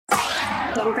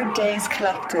Longer Days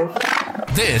Collective.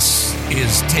 This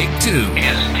is Take Two.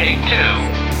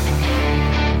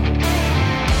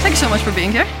 Thank you so much for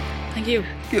being here. Thank you.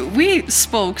 We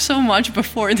spoke so much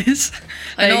before this.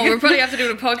 I know, we'll probably have to do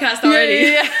the podcast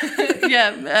already.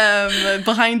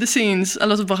 Behind the scenes, a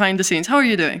lot of behind the scenes. How are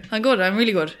you doing? I'm good, I'm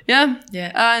really good. Yeah?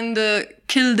 Yeah. And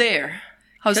Kildare,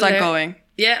 how's that going?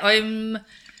 Yeah, I'm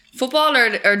football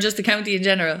or just the county in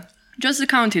general? Just the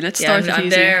county, let's start with I'm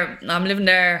easy. I'm living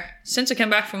there since I came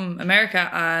back from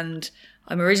America, and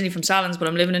I'm originally from Salins, but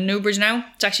I'm living in Newbridge now.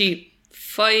 It's actually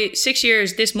 6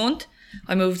 years this month.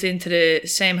 I moved into the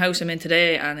same house I'm in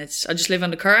today, and I just live on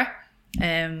the Curragh.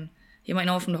 You might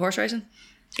know it from the horse racing.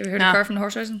 Have you ever heard of Curragh from the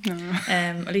horse racing? No.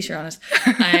 At least you're honest.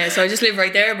 So I just live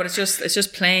right there, but it's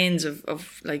just plains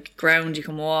of like ground you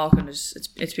can walk, and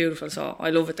it's beautiful. So I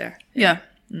love it there. Yeah.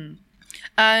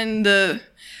 And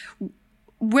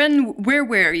where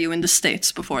were you in the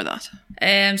States before that?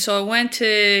 So I went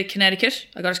to Connecticut.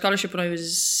 I got a scholarship when I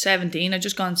was 17. I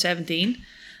just gone 17,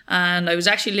 and I was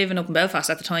actually living up in Belfast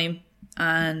at the time.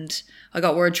 And I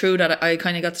got word through that I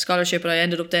kind of got the scholarship, and I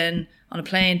ended up then on a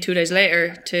plane 2 days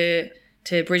later to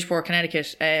Bridgeport,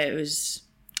 Connecticut. It was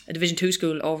a Division 2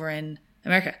 school over in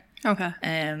America. Okay.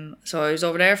 So I was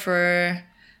over there for, I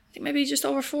think maybe just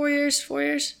over 4 years.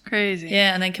 Crazy.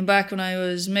 Yeah, and then came back when I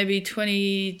was maybe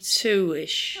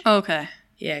 22-ish. Okay.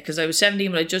 Yeah, because I was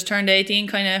 17, but I just turned 18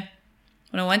 kind of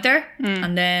when I went there.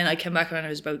 And then I came back when I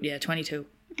was about, 22.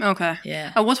 Okay.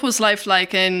 Yeah. And what was life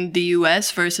like in the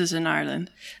US versus in Ireland?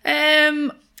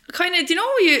 Kind of,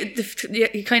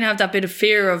 you kind of have that bit of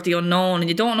fear of the unknown, and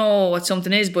you don't know what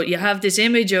something is, but you have this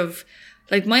image of,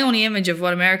 like, my only image of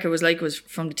what America was like was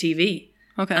from the TV.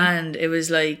 Okay. And it was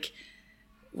like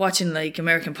watching like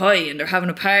American Pie, and they're having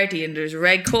a party, and there's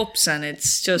red cups, and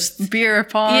it's just beer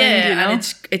pong. yeah, you know?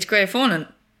 and it's great fun. And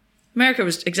America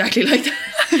was exactly like that.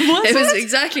 It was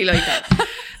exactly like that.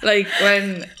 Like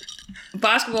when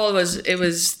basketball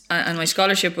and my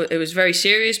scholarship, it was very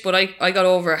serious, but I got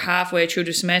over halfway through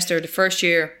the semester the first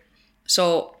year.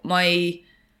 So my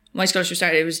scholarship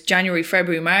started, it was January,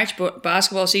 February, March, but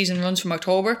basketball season runs from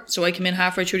October. So I came in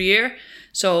halfway through the year.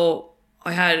 So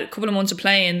I had a couple of months of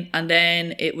playing, and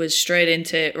then it was straight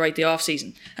into the off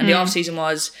season. And the off season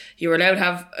was, you were allowed to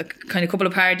have a kind of couple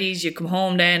of parties. You come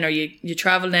home then, or you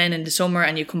travel then in the summer,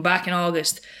 and you come back in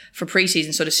August for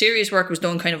pre-season. So the serious work was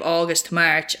done kind of August to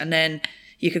March, and then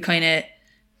you could kind of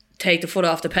take the foot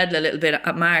off the pedal a little bit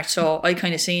at March. So I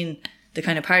kind of seen the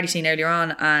kind of party scene earlier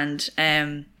on, and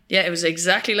it was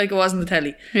exactly like it was on the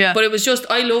telly. Yeah. But it was just,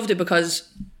 I loved it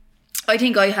because I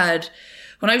think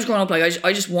when I was growing up, like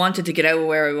I just wanted to get out of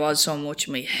where I was so much.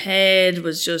 My head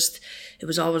was just, it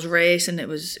was always racing. It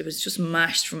was just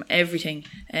mashed from everything.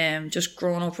 Just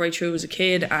growing up right through as a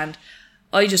kid, and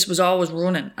I just was always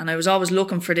running, and I was always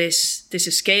looking for this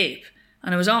escape.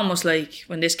 And it was almost like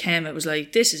when this came, it was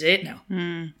like, this is it now.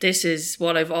 This is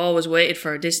what I've always waited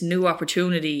for. This new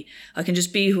opportunity. I can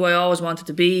just be who I always wanted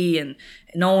to be, and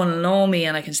no one will know me,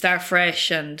 and I can start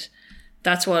fresh. And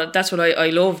that's what I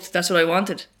loved. That's what I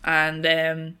wanted. And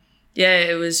it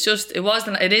is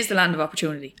the land of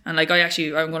opportunity. And like I'm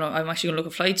actually gonna look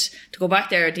at flights to go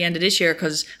back there at the end of this year,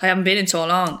 because I haven't been in so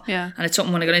long. Yeah. And it's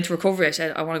something, when I got into recovery, I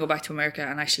said I want to go back to America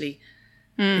and actually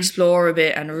explore a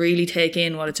bit and really take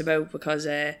in what it's about, because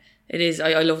I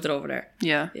loved it over there.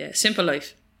 Yeah. Yeah. Simple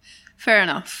life. Fair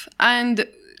enough. And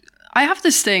I have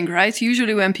this thing, right?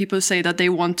 Usually when people say that they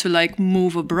want to like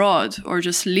move abroad or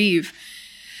just leave,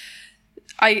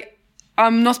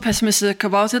 I'm not pessimistic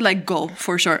about it, like go,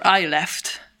 for sure. I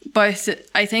left. But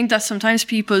I think that sometimes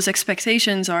people's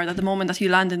expectations are that the moment that you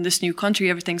land in this new country,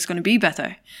 everything's going to be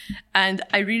better. And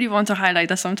I really want to highlight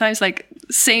that sometimes, like,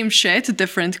 same shit,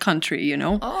 different country, you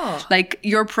know? Oh. Like,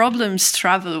 your problems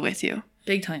travel with you.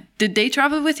 Big time. Did they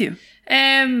travel with you?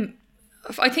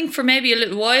 I think for maybe a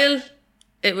little while,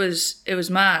 it was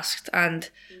masked. And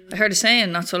I heard a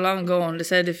saying not so long ago, and they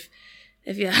said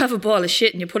if you have a ball of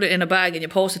shit and you put it in a bag and you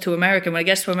post it to America, when it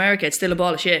gets to America, it's still a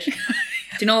ball of shit. Do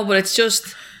you know? But it's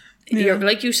just,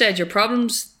 like you said, your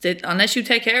problems, unless you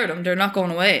take care of them, they're not going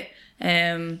away.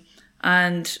 And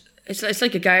it's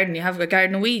like a garden. You have a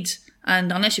garden of weeds,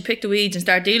 and unless you pick the weeds and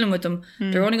start dealing with them,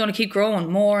 they're only going to keep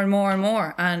growing more and more and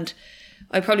more. And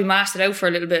I probably masked it out for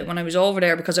a little bit when I was over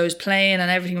there, because I was playing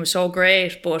and everything was so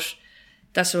great. But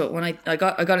that's what, when I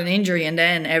got an injury, and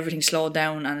then everything slowed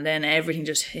down, and then everything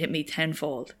just hit me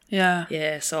tenfold. Yeah.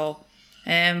 Yeah. So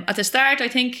at the start, I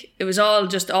think it was all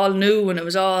new, and it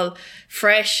was all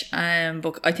fresh.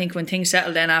 But I think when things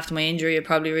settled then after my injury, I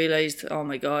probably realised, oh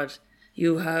my God,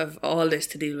 you have all this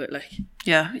to deal with. Like,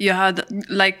 Yeah, you had,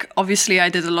 like, obviously I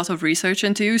did a lot of research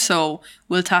into you, so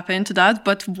we'll tap into that.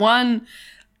 But one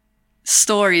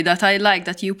story that I like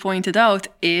that you pointed out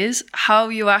is how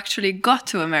you actually got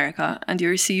to America and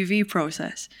your CV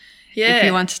process. yeah. If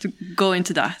you wanted to go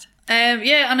into that.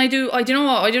 Yeah, and I do know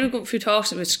what, I do go through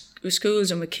talks with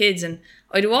schools and with kids, and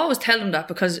I do always tell them that,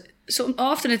 because so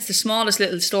often it's the smallest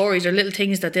little stories or little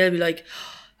things that they'll be like,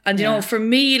 and you know, for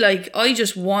me, like, I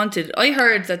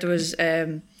heard that there was,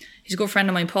 he's a good friend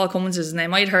of mine, Paul Cummins is his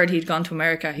name. I'd heard he'd gone to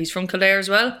America. He's from Kildare as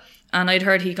well. And I'd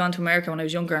heard he'd gone to America when I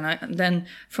was younger. And then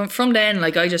from then,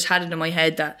 like, I just had it in my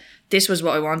head that this was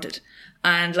what I wanted.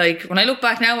 And like, when I look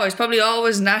back now, I was probably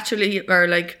always naturally, or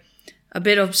like, a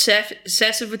bit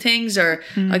obsessive with things, or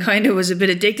I kind of was a bit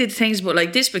addicted to things, but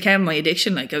like, this became my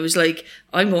addiction. Like, I was like,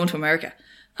 I'm going to America.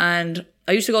 And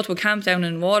I used to go to a camp down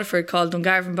in Waterford called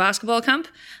Dungarvan Basketball Camp.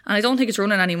 And I don't think it's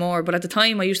running anymore, but at the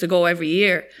time I used to go every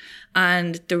year.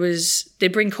 And they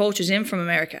bring coaches in from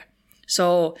America.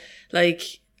 So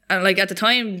like, and like at the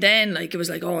time then, like, it was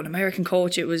like, oh, an American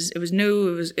coach. It was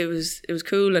new. It was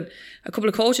cool. And a couple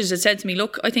of coaches had said to me,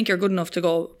 look, I think you're good enough to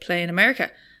go play in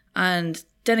America. And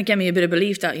then it gave me a bit of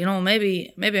belief that, you know,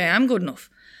 maybe I am good enough.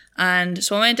 And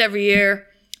so I went every year.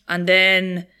 And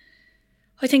then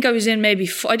I think I was in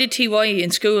I did TY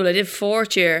in school. I did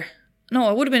fourth year. No,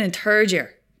 I would have been in third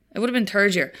year.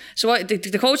 So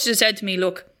the coaches had said to me,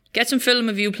 look, get some film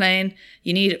of you playing.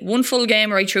 You need one full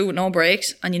game right through with no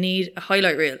breaks, and you need a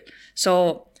highlight reel.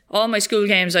 So all my school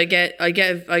games, I got a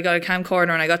camcorder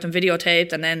and I got them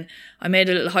videotaped, and then I made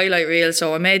a little highlight reel.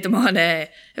 So I made them on it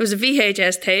was a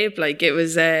VHS tape. Like, it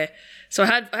was so I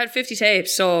had 50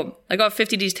 tapes. So I got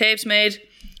 50 of these tapes made.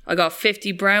 I got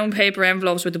 50 brown paper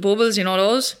envelopes with the bubbles, you know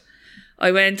those.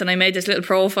 I went and I made this little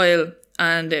profile,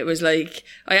 and it was like,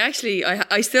 I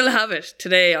still have it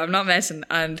today. I'm not messing.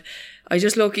 And I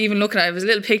just looking at it, it was a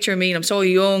little picture of me, and I'm so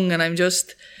young, and I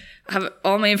have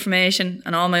all my information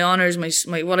and all my honours,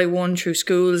 my what I won through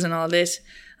schools and all this.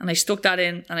 And I stuck that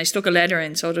in, and I stuck a letter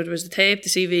in. So there was the tape, the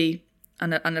CV,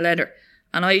 and a letter.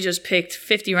 And I just picked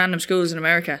 50 random schools in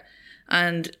America.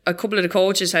 And a couple of the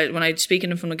coaches, when I'd speak to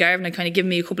them from the Garvan, they kind of give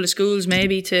me a couple of schools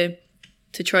maybe to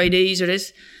try these or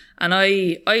this. And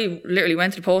I literally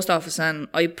went to the post office and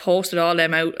I posted all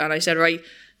them out, and I said, right,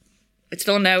 it's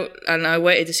done now. And I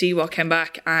waited to see what came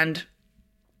back. And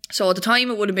so at the time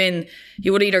it would have been,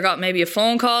 you would have either got maybe a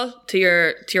phone call to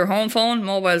your home phone.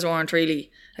 Mobiles weren't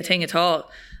really a thing at all.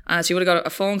 So you would have got a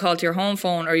phone call to your home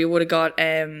phone, or you would have got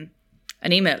an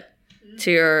email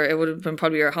to it would have been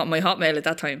probably my Hotmail at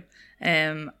that time.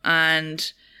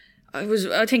 And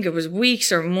I think it was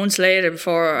weeks or months later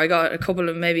before I got a couple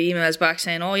of maybe emails back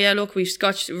saying, oh yeah, look, we've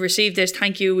received this,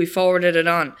 thank you, we forwarded it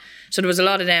on. So there was a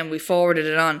lot of them, we forwarded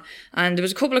it on. And there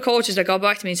was a couple of coaches that got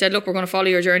back to me and said, look, we're going to follow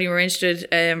your journey, we're interested,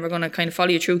 we're going to kind of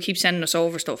follow you through, keep sending us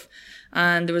over stuff.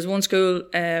 And there was one school,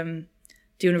 the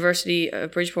University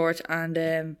of Bridgeport,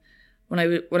 and when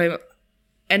I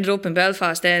ended up in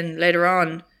Belfast then later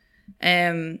on,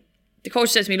 the coach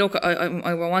said to me, look,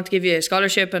 I want to give you a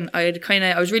scholarship. And I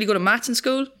was really good at maths in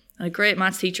school. I had a great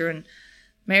maths teacher, and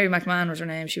Mary McMahon was her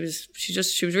name. She was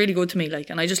really good to me, like,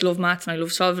 and I just love maths and I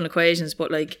love solving equations, but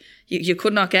like, you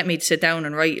could not get me to sit down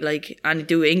and write like and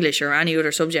do English or any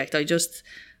other subject. I just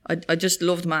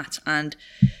loved maths,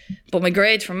 but my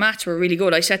grades for maths were really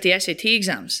good. I set the SAT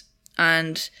exams,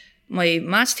 and my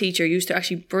maths teacher used to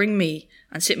actually bring me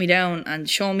and sit me down and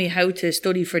show me how to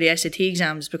study for the SAT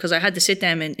exams, because I had to sit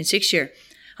them in 6th year.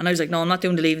 And I was like, no, I'm not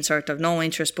doing the Leaving Cert. I have no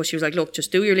interest. But she was like, look,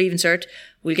 just do your Leaving Cert.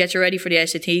 We'll get you ready for the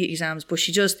SAT exams. But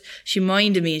she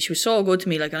minded me, and she was so good to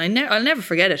me. Like, and I'll never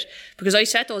forget it, because I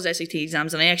set those SAT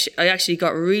exams, and I actually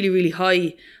got really, really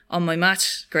high on my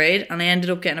maths grade, and I ended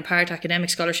up getting a part academic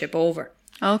scholarship over.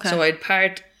 Okay. So I had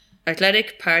part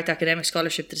athletic, part academic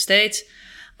scholarship to the States.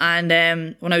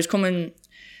 And when I was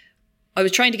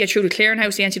trying to get through the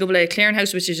clearinghouse, the NCAA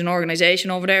clearinghouse, which is an organisation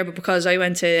over there. But because I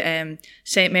went to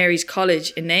St. Mary's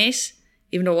College in Naas,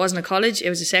 even though it wasn't a college, it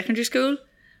was a secondary school.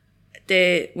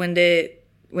 When they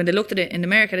looked at it in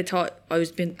America, they thought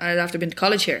I'd after been to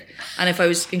college here. And if I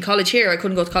was in college here, I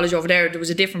couldn't go to college over there. There was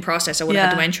a different process I would have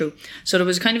had to went through. So there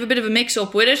was kind of a bit of a mix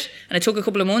up with it. And it took a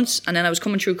couple of months. And then I was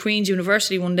coming through Queen's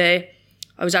University one day.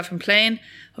 I was after playing.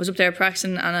 I was up there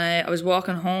practicing, and I was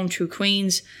walking home through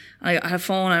Queen's. I had a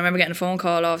phone. I remember getting a phone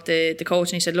call off the coach,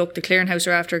 and he said, look, the clearinghouse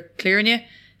are after clearing you.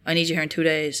 I need you here in 2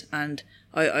 days. And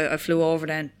I flew over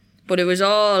then. But it was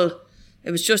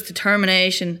just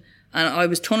determination, and I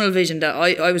was tunnel vision that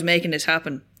I was making this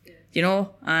happen, you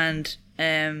know. And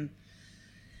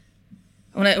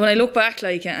when I look back,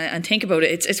 like, and think about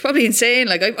it, it's probably insane.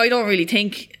 Like, I don't really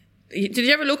think, did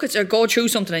you ever look at or go through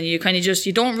something and you kind of just,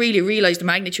 you don't really realise the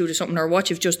magnitude of something or what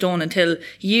you've just done until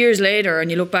years later,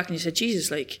 and you look back and you say,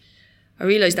 Jesus, like, I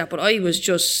realised that, but I was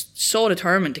just so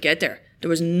determined to get there. There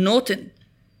was nothing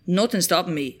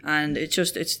stopping me, and it's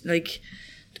like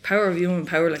the power of human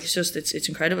power. Like, it's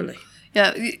incredible. Like,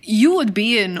 yeah, you would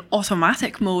be in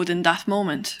automatic mode in that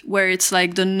moment, where it's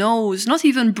like the no's not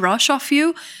even brush off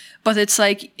you, but it's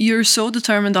like you're so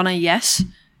determined on a yes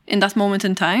in that moment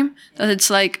in time that it's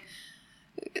like,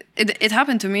 it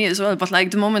happened to me as well, but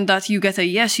like the moment that you get a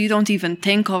yes, you don't even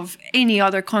think of any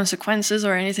other consequences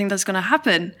or anything that's going to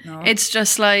happen. No. It's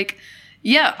just like,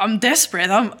 yeah, I'm desperate.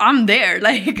 I'm there.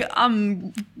 Like,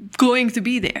 I'm going to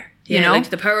be there. You know? Like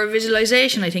the power of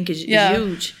visualization, I think, is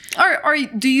huge. Or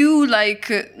do you,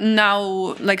 like,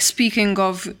 now, like, speaking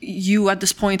of you at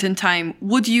this point in time,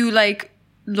 would you, like,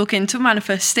 look into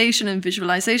manifestation and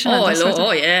visualization?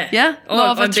 Oh, yeah. Yeah?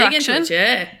 Law of attraction? Big into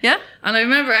it, Yeah? And I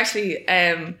remember actually,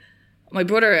 my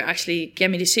brother actually gave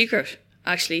me The Secret,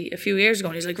 actually, a few years ago.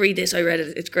 And he's like, read this, I read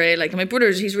it, it's great. Like, my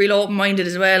brother's, he's real open-minded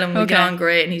as well, and we get on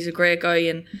great, and he's a great guy.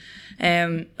 And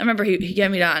I remember he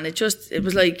gave me that, and it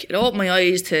was like, it opened my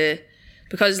eyes to,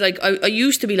 because like, I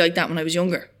used to be like that when I was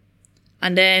younger.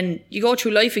 And then you go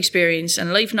through life experience,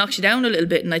 and life knocks you down a little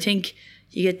bit, and I think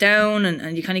you get down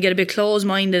and you kind of get a bit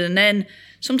closed-minded, and then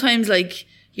sometimes like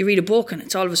you read a book and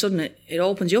it's all of a sudden it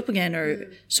opens you up again, or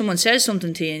someone says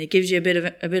something to you and it gives you a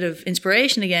bit of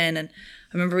inspiration again. And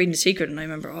I remember reading The Secret, and I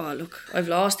remember, oh look, I've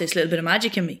lost this little bit of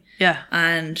magic in me. Yeah.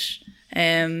 And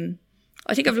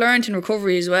I think I've learned in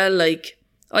recovery as well, like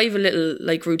I have a little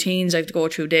like routines I have to go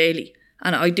through daily,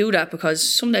 and I do that because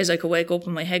some days I could wake up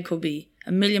and my head could be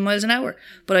a million miles an hour.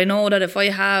 But I know that if I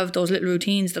have those little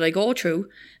routines that I go through,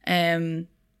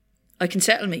 I can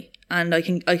settle me, and I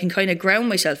can kind of ground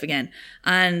myself again.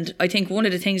 And I think one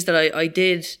of the things that I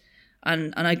did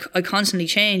and I constantly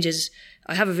change is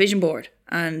I have a vision board,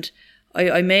 and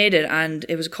I made it, and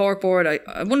it was a cork board. I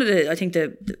think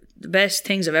the best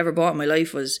things I've ever bought in my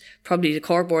life was probably the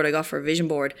cork board I got for a vision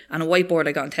board, and a whiteboard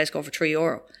I got in Tesco for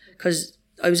 €3, because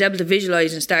I was able to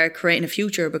visualize and start creating a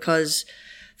future. Because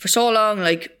for so long,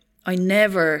 like, I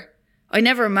never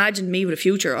imagined me with a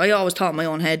future. I always thought in my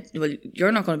own head, well,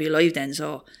 you're not going to be alive then,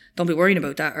 so don't be worrying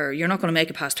about that, or you're not going to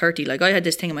make it past 30. Like, I had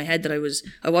this thing in my head that I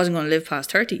wasn't going to live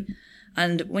past 30.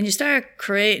 And when you start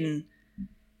creating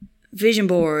vision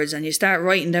boards and you start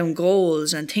writing down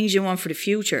goals and things you want for the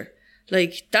future,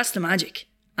 like, that's the magic.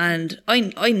 And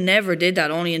I never did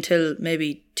that only until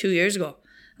maybe 2 years ago.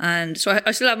 And so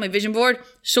I still have my vision board.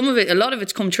 Some of it, a lot of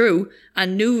it's come true,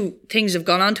 and new things have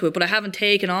gone onto it, but I haven't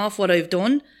taken off what I've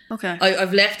done. Okay.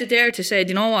 I've left it there to say,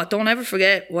 you know what, don't ever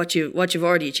forget what you've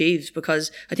already achieved,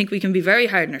 because I think we can be very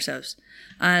hard on ourselves.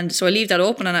 And so I leave that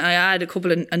open, and I add a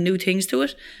couple of new things to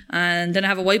it. And then I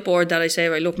have a whiteboard that I say,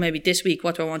 right, look, maybe this week,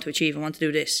 what do I want to achieve? I want to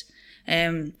do this.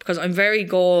 Because I'm very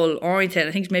goal oriented.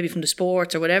 I think maybe from the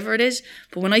sports or whatever it is.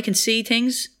 But when I can see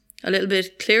things a little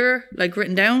bit clearer, like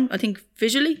written down, I think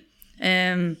visually,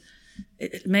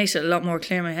 it makes it a lot more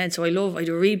clear in my head. So I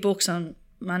do read books on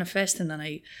manifesting, and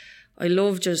I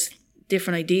love just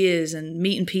different ideas and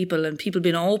meeting people and people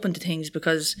being open to things,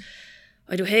 because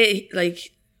I do hate,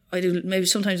 like, I do maybe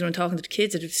sometimes when I'm talking to the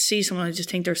kids, I do see someone, I just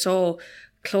think they're so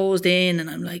closed in, and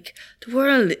I'm like, the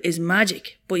world is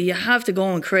magic, but you have to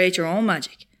go and create your own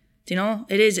magic. Do you know?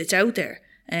 It's out there.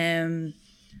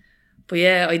 But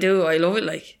yeah, I love it,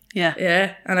 like. Yeah.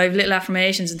 Yeah. And I have little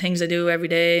affirmations and things I do every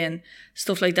day and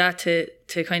stuff like that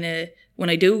to kind of, when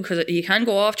I do, because you can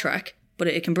go off track, but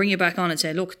it can bring you back on and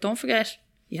say, look, don't forget,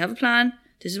 you have a plan.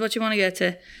 This is what you want to get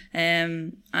to.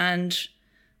 And I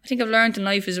think I've learned in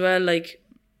life as well, like,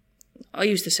 I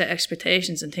used to set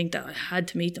expectations and think that I had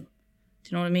to meet them. Do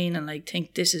you know what I mean? And like,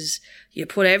 think you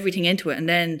put everything into it, and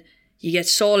then you get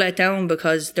so let down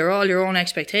because they're all your own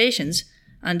expectations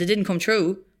and they didn't come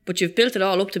true, but you've built it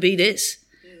all up to be this.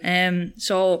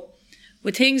 So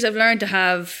with things, I've learned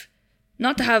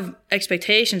not to have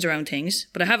expectations around things,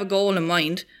 but I have a goal in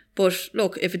mind. But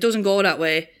look, if it doesn't go that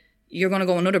way, you're going to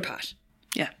go another path.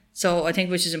 Yeah. So I think,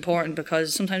 which is important,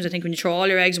 because sometimes I think when you throw all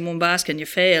your eggs in one basket and you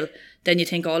fail, then you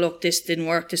think, oh look, this didn't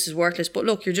work, this is worthless. But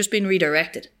look, you're just being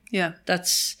redirected. Yeah.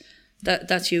 That's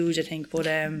huge, I think. But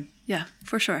yeah,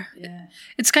 for sure. Yeah.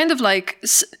 It's kind of like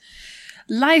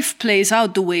life plays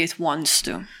out the way it wants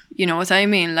to. You know what I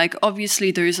mean? Like,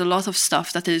 obviously there is a lot of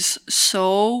stuff that is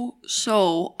so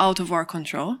out of our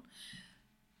control,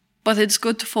 but it's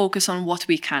good to focus on what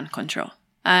we can control.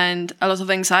 And a lot of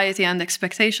anxiety and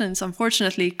expectations,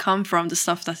 unfortunately, come from the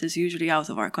stuff that is usually out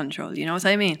of our control. You know what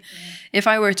I mean? Yeah. If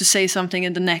I were to say something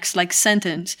in the next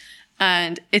sentence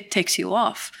and it takes you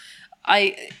off,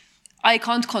 I I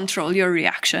can't control your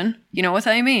reaction. You know what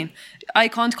I mean? I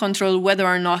can't control whether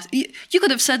or not you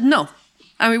could have said no,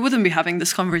 and we wouldn't be having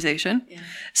this conversation. Yeah.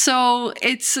 So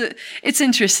it's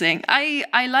interesting.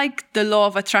 I like the law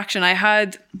of attraction. I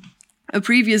had a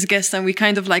previous guest and we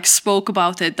kind of like spoke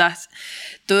about it, that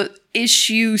the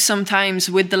issue sometimes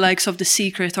with the likes of The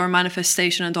Secret or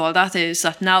manifestation and all that is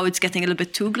that now it's getting a little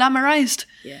bit too glamorized.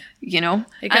 Yeah. You know?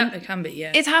 It can be,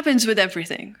 yeah. It happens with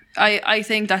everything. I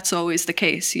think that's always the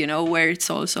case, you know, where it's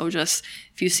also just,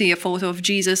 if you see a photo of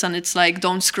Jesus and it's like,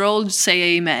 don't scroll,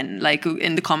 say amen, like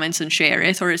in the comments and share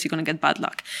it, or else you're going to get bad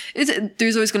luck.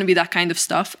 There's always going to be that kind of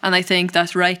stuff. And I think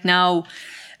that right now,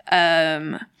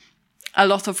 a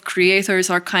lot of creators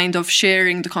are kind of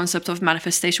sharing the concept of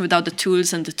manifestation without the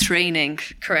tools and the training.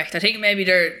 Correct. I think maybe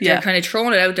they're kind of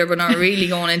throwing it out there, but not really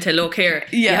going into, look here.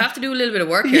 Yeah. You have to do a little bit of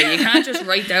work here. You can't just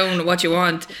write down what you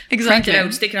want, print it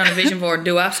out, stick it on a vision board, and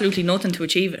do absolutely nothing to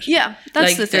achieve it. Yeah,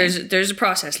 that's the thing. There's a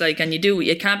process, like, and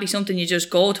it can't be something you just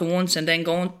go to once and then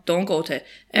don't go to.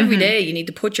 Every day you need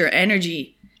to put your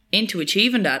energy into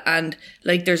achieving that, and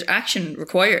like there's action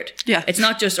required. Yeah, it's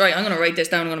not just right, I'm going to write this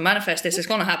down, I'm going to manifest this, it's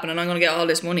going to happen, and I'm going to get all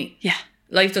this money. Yeah,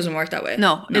 life doesn't work that way.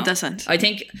 No, it doesn't. I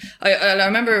think I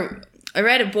remember I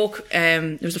read a book.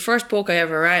 It was the first book I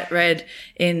ever read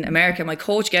in America. My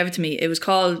coach gave it to me. It was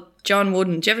called John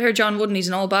Wooden. Did you ever hear John Wooden? He's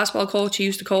an old basketball coach. He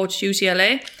used to coach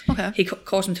UCLA. Okay. He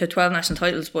coached him to 12 national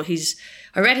titles. But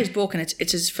I read his book, and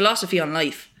it's his philosophy on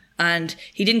life. And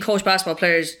he didn't coach basketball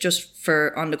players just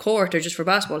for on the court or just for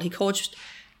basketball. He coached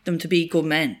them to be good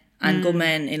men and good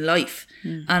men in life.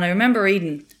 And I remember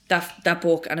reading that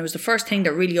book, and it was the first thing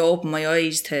that really opened my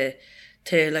eyes to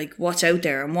like what's out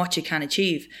there and what you can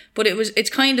achieve. But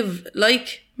it's kind of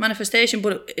like manifestation,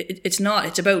 but it's not.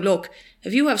 It's about, look,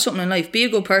 if you have something in life, be a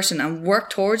good person and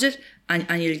work towards it,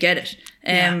 and you'll get it.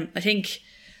 I think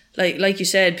like you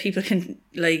said, people can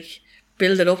like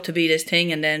build it up to be this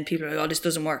thing, and then people are like, oh, this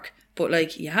doesn't work. But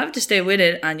like, you have to stay with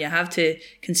it, and you have to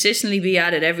consistently be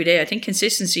at it every day. I think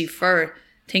consistency for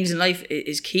things in life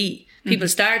is key. People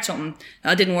start something,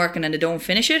 that didn't work, and then they don't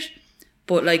finish it.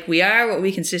 But like, we are what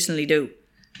we consistently do.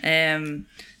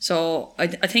 So I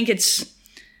think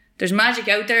there's magic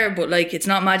out there, but like, it's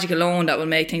not magic alone that will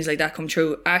make things like that come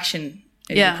true. Action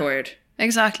is required.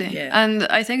 Exactly. Yeah. And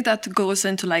I think that goes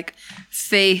into like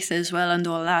faith as well and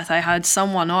all that. I had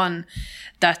someone on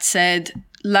that said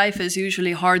life is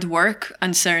usually hard work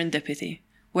and serendipity,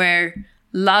 where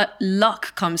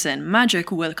luck comes in,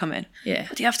 magic will come in. Yeah.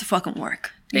 But you have to fucking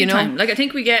work. Big time. Like, I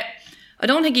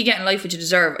don't think you get in life what you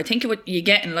deserve. I think what you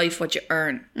get in life what you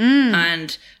earn.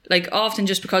 And like, often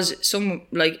just because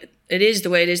it is the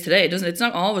way it is today, it's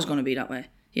not always going to be that way.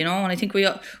 You know, and I think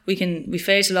we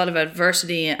face a lot of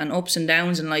adversity and ups and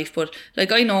downs in life, but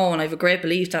like, I know, and I have a great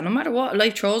belief that no matter what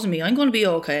life throws at me, I'm going to be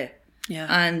okay. Yeah.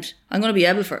 And I'm going to be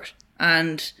able for it.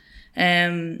 And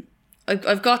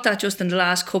I've got that just in the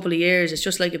last couple of years. It's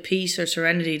just like a peace or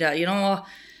serenity that, you know what,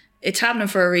 it's happening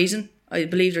for a reason. I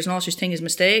believe there's no such thing as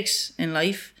mistakes in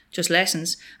life, just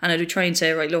lessons. And I do try and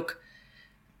say, right, look,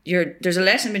 there's a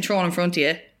lesson been thrown in front of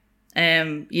you.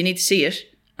 You need to see it,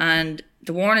 and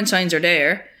the warning signs are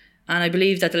there, and I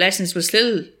believe that the lessons will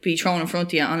still be thrown in front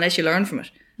of you unless you learn from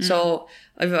it. So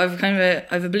I've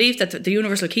a belief that the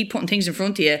universe will keep putting things in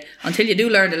front of you until you do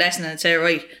learn the lesson and say,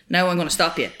 right, now I'm going to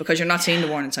stop you because you're not seeing the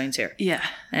warning signs here. Yeah.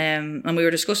 And we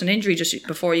were discussing injury just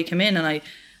before you came in, and I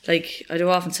do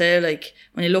often say, like,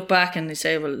 when you look back and they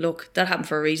say, well, look, that happened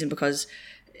for a reason, because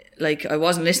like, I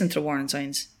wasn't listening to the warning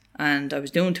signs, and I was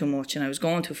doing too much, and I was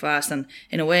going too fast, and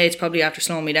in a way it's probably after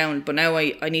slowing me down, but now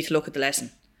I need to look at the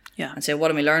lesson and say, what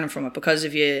am I learning from it? Because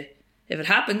if it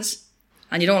happens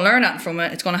and you don't learn that from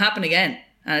it, it's going to happen again,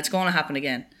 and it's going to happen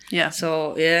again. Yeah.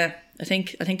 So yeah, I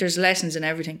think there's lessons in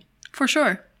everything. For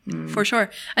sure. For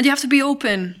sure. And you have to be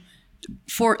open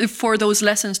for those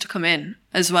lessons to come in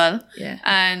as well. Yeah.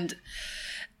 And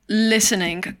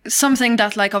listening, something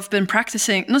that like I've been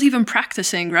practicing, not even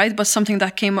practicing, right, but something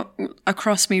that came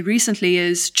across me recently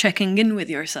is checking in with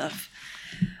yourself.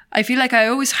 I feel like I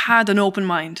always had an open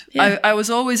mind. Yeah. I was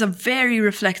always a very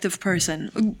reflective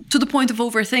person, to the point of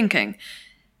overthinking.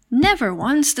 Never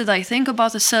once did I think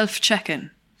about a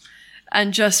self-check-in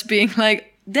and just being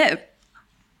like, Deb,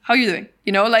 how are you doing?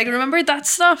 You know, like, remember that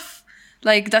stuff?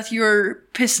 Like, that you're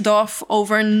pissed off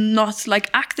over not like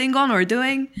acting on or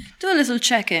doing? Do a little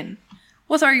check-in.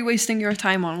 What are you wasting your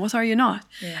time on? What are you not?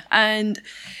 Yeah. And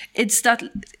it's that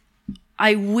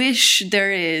I wish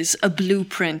there is a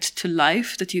blueprint to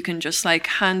life that you can just like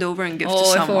hand over and give to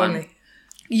someone. If only.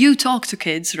 You talk to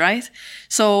kids, right?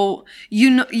 So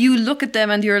you look at them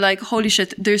and you're like, holy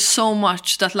shit, there's so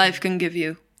much that life can give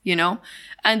you, you know?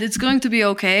 And it's going to be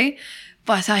okay.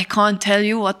 but I can't tell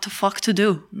you what the fuck to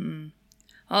do.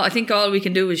 I think all we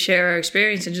can do is share our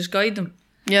experience and just guide them.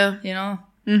 Yeah. You know.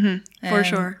 For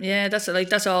sure. Yeah,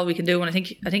 that's all we can do. And I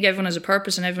think everyone has a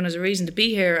purpose and everyone has a reason to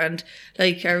be here. And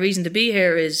like our reason to be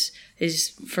here is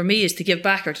for me is to give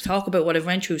back or to talk about what I've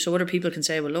went through, so other people can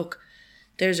say, well, look,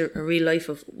 there's a real life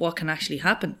of what can actually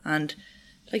happen. And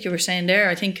like you were saying there,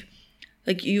 I think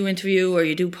like you interview or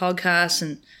you do podcasts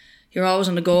and you're always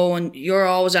on the go and you're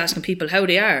always asking people how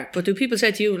they are. But do people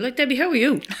say to you, like, Debbie, how are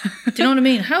you? Do you know what I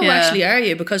mean? How actually are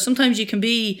you? Because sometimes you can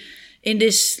be in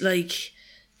this, like,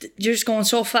 you're just going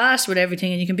so fast with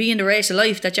everything and you can be in the race of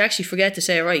life that you actually forget to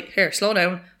say, right, here, slow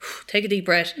down, take a deep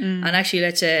breath and actually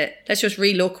let's just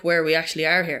relook where we actually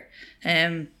are here.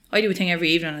 I do a thing every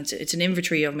evening. It's an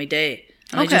inventory of my day.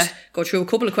 And I just go through a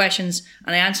couple of questions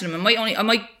and I answer them. I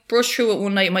might brush through it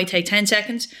one night. It might take 10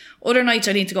 seconds. Other nights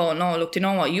I need to go, no, look, do you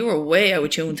know what? You were way out of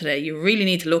tune today. You really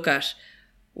need to look at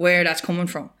where that's coming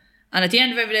from. And at the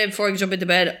end of every day before I jump into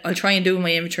bed, I'll try and do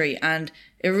my inventory. And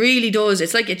it really does.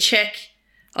 It's like a check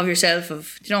of yourself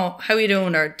of, you know, how are you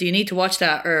doing? Or do you need to watch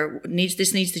that? Or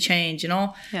this needs to change, you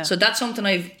know? Yeah. So that's something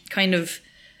I've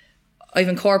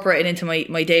incorporated into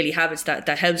my daily habits that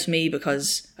helps me,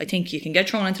 because I think you can get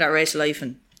thrown into that race of life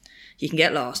and you can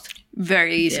get lost.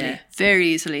 Very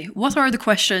easily. What are the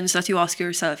questions that you ask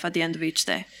yourself at the end of each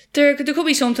day? There could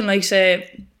be something like,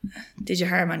 say, did you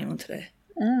harm anyone today?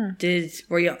 Did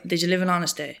you live an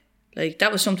honest day? Like,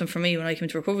 that was something for me when I came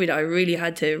to recovery that I really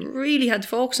had to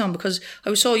focus on, because I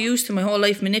was so used to my whole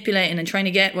life manipulating and trying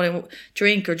to get what I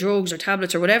drink or drugs or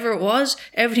tablets or whatever it was.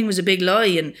 Everything was a big lie,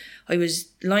 and I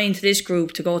was lying to this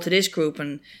group to go to this group,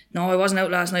 and no, I wasn't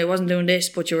out last night, I wasn't doing this,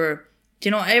 but you were,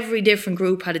 you know, every different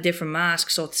group had a different mask,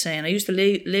 so to say, and I used to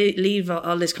leave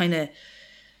all this kind of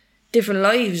different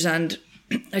lives, and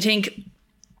I think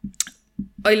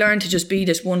I learned to just be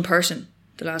this one person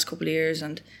the last couple of years,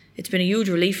 and it's been a huge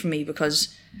relief for me,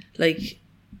 because like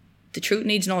the truth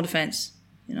needs no defense,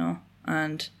 you know,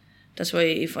 and that's why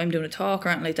if I'm doing a talk or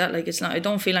anything like that, like it's not, I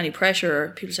don't feel any pressure. Or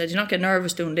people say, do you not get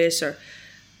nervous doing this, or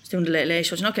doing the late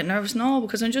shows, do you not get nervous? No,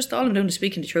 because all I'm doing is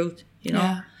speaking the truth, you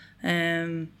know.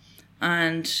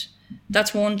 And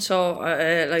that's one. So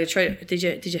like I try, did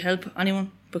you help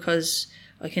anyone? Because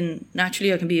I can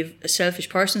be a selfish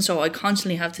person, so I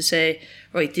constantly have to say,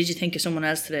 right, did you think of someone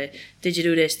else today? Did you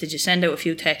do this? Did you send out a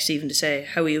few texts even to say,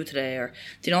 how are you today? Or,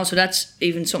 you know, so that's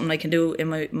even something I can do in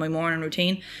my morning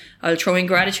routine. I'll throw in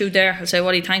gratitude there. I'll say,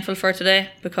 what are you thankful for today?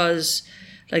 Because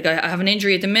like I have an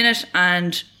injury at the minute,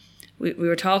 and we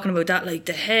were talking about that, like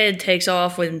the head takes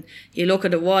off when you look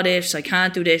at the what ifs, I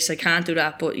can't do this, I can't do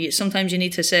that. But sometimes you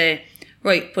need to say,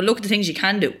 right, but look at the things you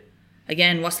can do.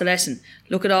 Again, what's the lesson?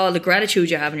 Look at all the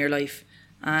gratitude you have in your life.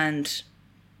 And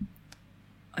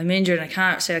I'm injured and I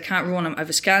can't run. I have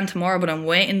a scan tomorrow, but I'm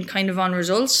waiting kind of on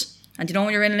results. And you know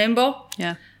when you're in limbo?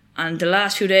 Yeah. And the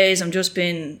last few days I'm just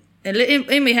been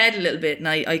in my head a little bit. And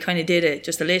I kind of did it,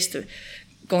 just a list of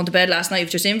going to bed last night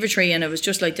with just inventory. And it was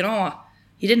just like, you know what?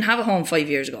 You didn't have a home 5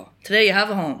 years ago. Today you have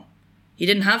a home. You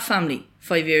didn't have family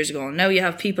 5 years ago. Now you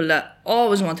have people that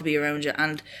always want to be around you.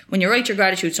 And when you write your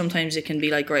gratitude, sometimes it can be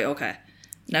like, right, okay,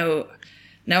 now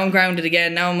I'm grounded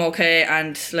again. Now I'm okay.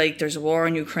 And like, there's a war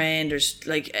in Ukraine. There's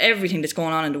like everything that's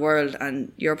going on in the world,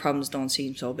 and your problems don't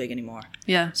seem so big anymore.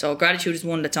 Yeah. So gratitude is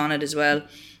one that's on it as well.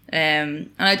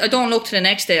 And I don't look to the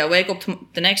next day. I wake up to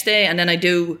the next day, and then I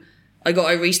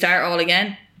restart all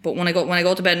again. But when I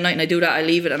go to bed at night and I do that, I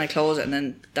leave it and I close it, and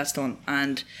then that's done.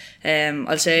 And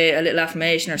I'll say a little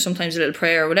affirmation or sometimes a little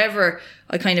prayer or whatever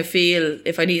I kind of feel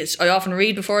if I need it. I often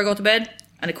read before I go to bed,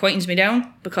 and it quietens me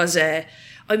down, because I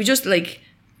was just like,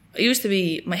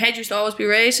 my head used to always be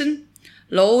racing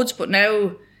loads, but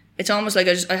now it's almost like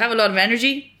I have a lot of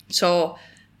energy. So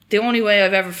the only way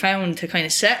I've ever found to kind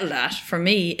of settle that for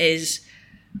me is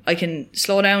I can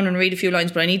slow down and read a few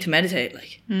lines, but I need to meditate.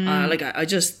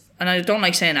 And I don't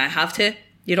like saying I have to.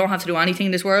 You don't have to do anything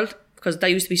in this world, because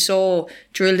that used to be so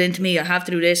drilled into me. I have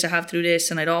to do this,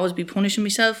 and I'd always be punishing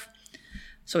myself.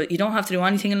 So you don't have to do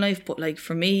anything in life, but like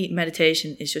for me,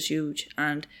 meditation is just huge.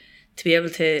 And to be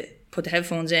able to put the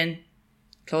headphones in,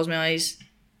 close my eyes,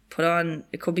 put on,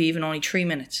 it could be even only 3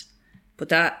 minutes, but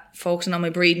that focusing on my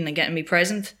breathing and getting me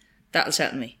present, that'll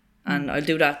settle me. And I'll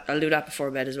do that before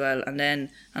bed as well. And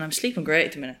I'm sleeping great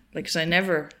at the minute, like, because I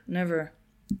never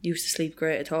used to sleep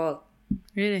great at all.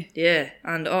 Really? Yeah.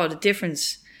 And the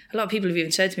difference, a lot of people have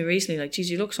even said to me recently, like, geez,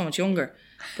 you look so much younger.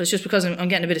 But it's just because I'm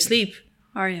getting a bit of sleep.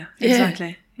 Are you?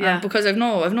 Exactly. Yeah. Because I've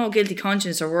no guilty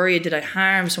conscience or worry, did I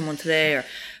harm someone today, or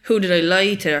who did I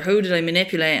lie to, or who did I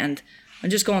manipulate? And I'm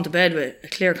just going to bed with a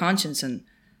clear conscience, and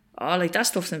like that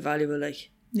stuff's invaluable. Like,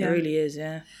 It really is,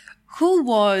 yeah. Who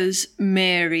was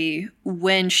Mary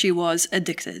when she was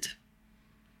addicted?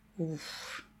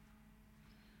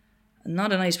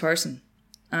 Not a nice person.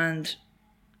 And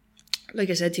like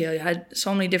I said to you, I had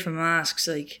so many different masks.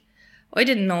 Like, I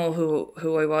didn't know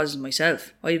who I was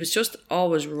myself. I was just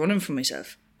always running from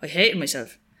myself. I hated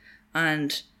myself.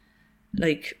 And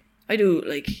like,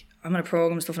 I'm in a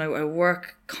program and stuff, and I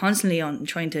work constantly on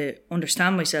trying to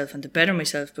understand myself and to better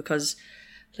myself, because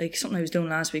like something I was doing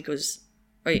last week was,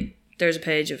 right, there's a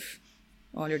page of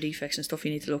all your defects and stuff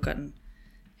you need to look at, and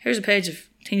here's a page of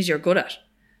things you're good at.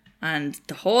 And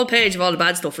the whole page of all the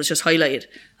bad stuff was just highlighted.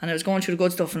 And I was going through the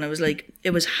good stuff, and I was like,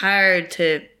 it was hard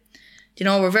to,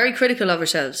 we're very critical of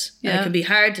ourselves. Yeah. And it can be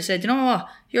hard to say, you know what,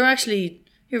 you're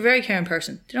a very caring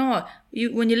person. Do you know what?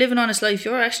 When you live an honest life,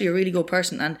 you're actually a really good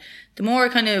person. And the more I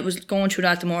kind of was going through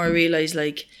that, the more I realised,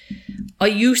 like, I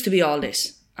used to be all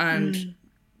this. And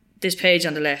this page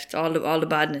on the left, all the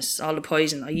badness, all the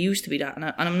poison, I used to be that.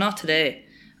 And I'm not today.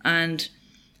 And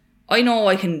I know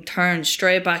I can turn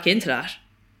straight back into that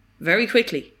very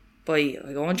quickly. I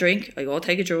go and drink, I go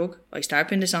take a drug, I start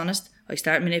being dishonest, I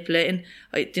start manipulating.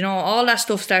 All that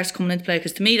stuff starts coming into play,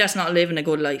 because to me, that's not living a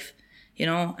good life.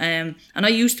 And I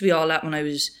used to be all that when I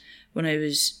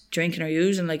was drinking or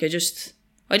using. Like, I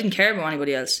didn't care about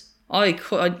anybody else. I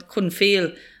couldn't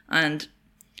feel, and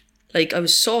like, I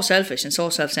was so selfish and so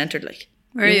self-centered. Like,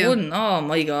 were you? Wouldn't. Oh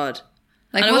my God!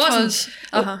 Like, and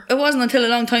it wasn't until a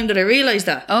long time that I realised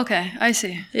that. Okay, I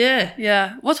see. Yeah.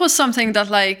 Yeah. What was something that,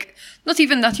 like, not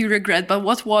even that you regret, but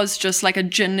what was just like a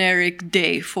generic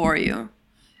day for you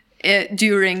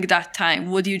during that time?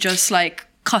 Would you just like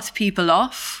cut people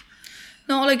off?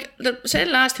 No, like, say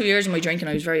the last 2 years of my drinking,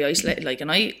 I was very isolated. Like, and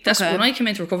when I came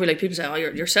into recovery, like, people say, oh,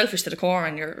 you're selfish to the core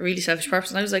and you're a really selfish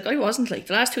person. I was like, I wasn't. Like,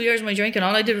 the last 2 years of my drinking,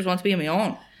 all I did was want to be on my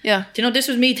own. Yeah. This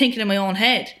was me thinking in my own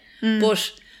head.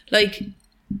 But like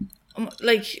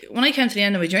when I came to the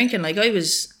end of my drinking, like, I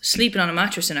was sleeping on a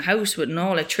mattress in a house with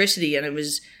no electricity, and it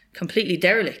was completely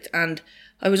derelict. And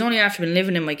I was only after been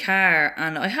living in my car,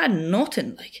 and I had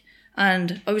nothing. Like,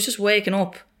 and I was just waking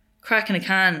up, cracking a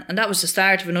can, and that was the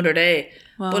start of another day.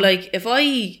 Wow. But like, if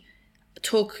I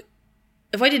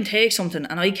didn't take something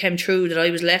and I came through that, I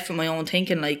was left with my own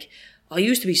thinking. Like, I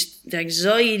used to be the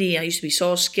anxiety, I used to be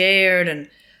so scared, and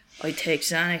I'd take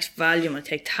Xanax, Valium, I'd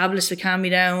take tablets to calm me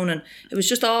down, and it was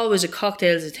just always a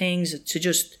cocktail of things to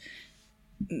just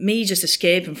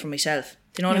escaping from myself.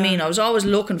 Do you know what I mean? I was always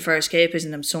looking for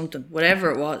escapism in something,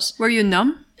 whatever it was. Were you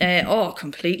numb?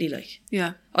 Completely. Like,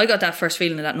 yeah, I got that first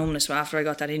feeling of that numbness after I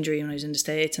got that injury when I was in the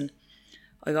States, and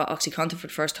I got OxyContin for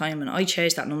the first time, and I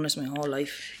chased that numbness my whole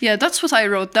life. Yeah, that's what I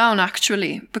wrote down,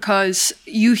 actually, because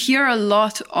you hear a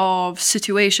lot of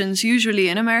situations, usually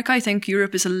in America. I think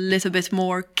Europe is a little bit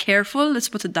more careful, let's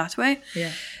put it that way.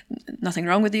 Yeah. Nothing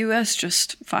wrong with the US,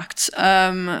 just facts.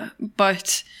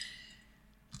 But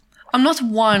I'm not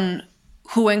one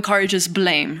who encourages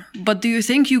blame, but do you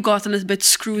think you got a little bit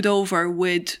screwed over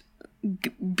with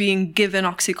being given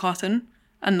OxyContin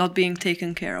and not being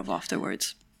taken care of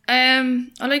afterwards? I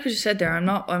like what you said there. I'm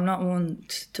not one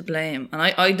to blame, and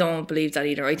I don't believe that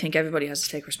either. I think everybody has to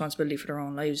take responsibility for their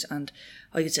own lives, and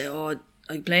I could say, oh,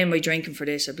 I blame my drinking for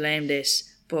this, I blame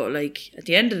this, but like, at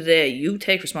the end of the day, you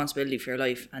take responsibility for your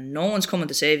life, and no one's coming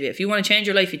to save you. If you want to change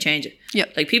your life, you change it. Yeah.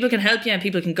 Like, people can help you and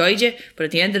people can guide you, but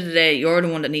at the end of the day, you're the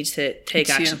one that needs to take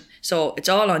action. You. So it's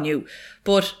all on you.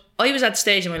 But I was at the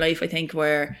stage in my life, I think,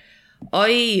 where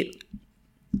I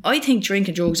think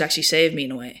drinking drugs actually saved me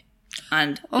in a way.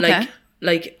 And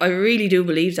like I really do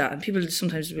believe that, and people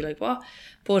sometimes will be like, what?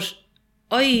 But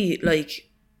I, like,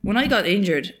 when I got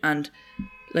injured, and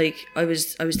like I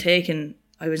was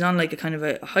on like a kind of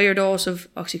a higher dose of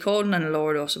oxycodone and a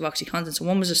lower dose of OxyContin. So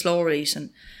one was a slow release, and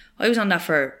I was on that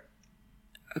for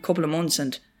a couple of months.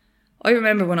 And I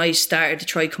remember when I started to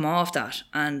try come off that,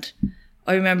 and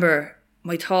I remember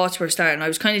my thoughts were starting, I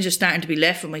was kind of just starting to be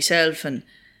left with myself, and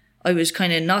I was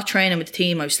kind of not training with the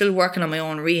team. I was still working on my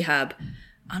own rehab.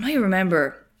 And I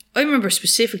remember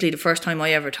specifically the first time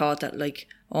I ever thought that, like,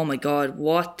 oh my God,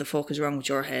 what the fuck is wrong with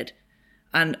your head?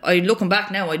 And looking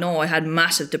back now, I know I had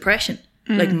massive depression,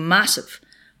 like massive.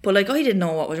 But like, I didn't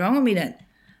know what was wrong with me then.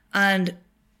 And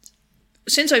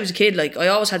since I was a kid, like, I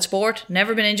always had sport,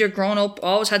 never been injured, grown up,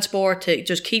 always had sport to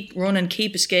just keep running,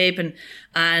 keep escaping.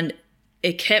 And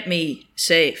it kept me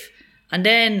safe. And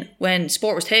then when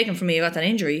sport was taken from me, I got that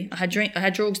injury. I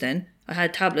had drugs then. I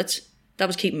had tablets. That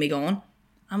was keeping me going.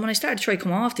 And when I started to try to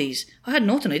come off these, I had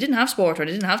nothing. I didn't have sport, or I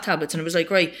didn't have tablets. And it was like,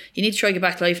 right, you need to try to get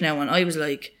back to life now. And I was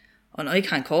like, oh, I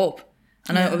can't cope.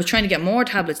 And I was trying to get more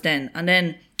tablets then. And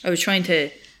then I was trying to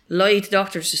lie to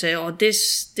doctors to say, oh,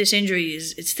 this injury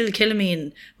it's still killing me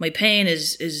and my pain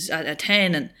is at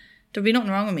 10 and there'd be nothing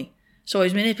wrong with me. So I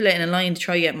was manipulating and lying to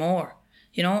try to get more,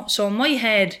 you know. So in my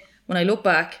head, when I look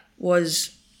back,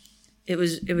 it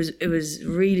was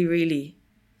really, really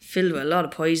filled with a lot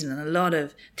of poison and a lot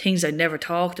of things I'd never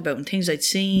talked about and things I'd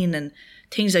seen and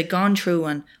things I'd gone through,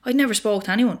 and I'd never spoke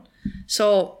to anyone.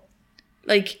 So,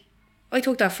 like, I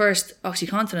took that first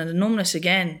OxyContin and the numbness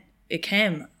again, it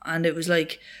came, and it was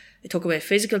like, it took away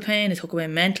physical pain, it took away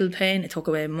mental pain, it took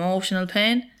away emotional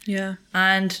pain. Yeah.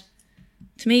 And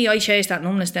to me, I chased that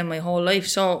numbness then my whole life.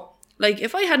 So, like,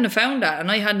 if I hadn't have found that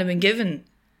and I hadn't have been given,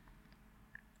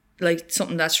 like,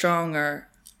 something that strong, or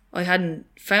I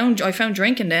found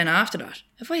drinking then after that.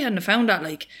 If I hadn't have found that,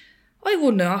 like, I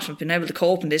wouldn't have been able to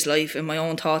cope in this life in my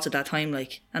own thoughts at that time,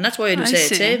 like. And that's why I do say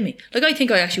it saved me. Like, I think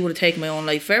I actually would have taken my own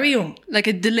life very young. Like,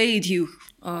 it delayed you.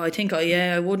 Oh, I think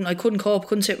I couldn't cope,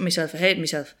 couldn't sit with myself. I hated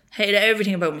myself. Hated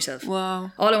everything about myself.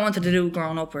 Wow. All I wanted to do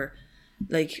growing up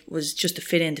was just to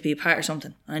fit in, to be a part of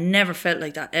something. And I never felt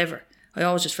like that, ever. I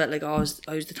always just felt like I was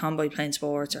the tomboy playing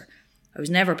sports, or I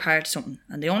was never a part of something.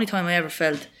 And the only time I ever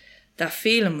felt that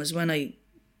feeling was when I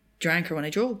drank or when I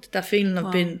drugged. That feeling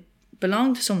of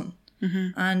belonged to someone.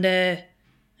 Mm-hmm. And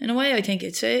in a way, I think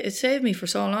it saved me for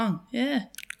so long. Yeah.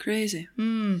 Crazy.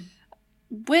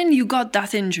 When you got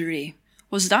that injury,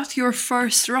 was that your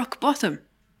first rock bottom?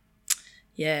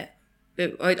 Yeah.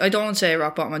 I don't say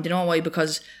rock bottom. And do you know why?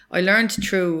 Because I learned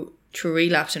through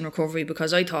relapse and recovery,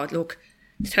 because I thought, look,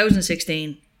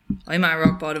 2016, I'm at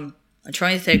rock bottom. I'm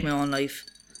trying to take my own life.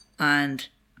 And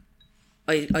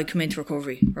I come into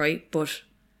recovery, right? But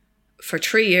for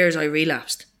 3 years, I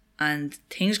relapsed. And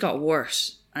things got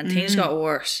worse. And things got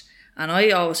worse. And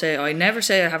I always say, I never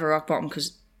say I have a rock bottom,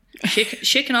 because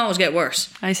shit can always get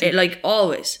worse. I see. Like,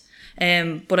 always.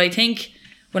 But I think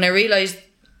when I realised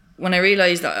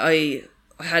that I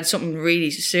had something really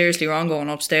seriously wrong going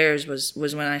upstairs was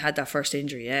when I had that first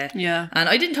injury, Yeah. And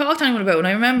I didn't talk to anyone about it. And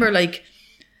I remember, like,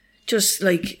 just,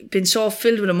 like, being so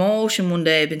filled with emotion one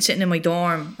day. I'd been sitting in my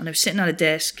dorm, and I was sitting at a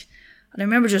desk. And I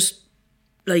remember just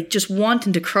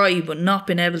wanting to cry, but not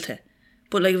being able to.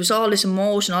 But, like, it was all this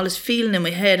emotion, all this feeling in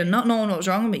my head, and not knowing what was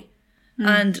wrong with me.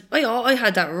 And I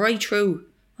had that right through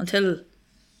until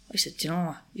I said, you know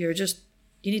what, you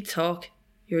need to talk.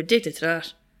 You're addicted to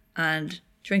that. And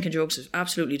drinking drugs have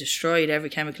absolutely destroyed every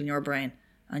chemical in your brain.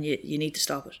 And you need to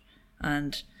stop it.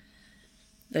 And,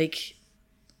 like,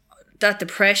 that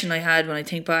depression I had when I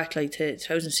think back, like, to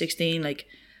 2016, like,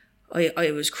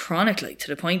 I was chronic, like, to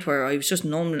the point where I was just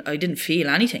numb. I didn't feel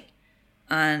anything.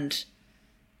 And,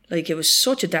 like, it was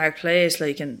such a dark place,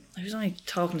 like, and I was only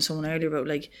talking to someone earlier about,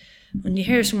 like, when you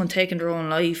hear someone taking their own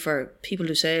life, or people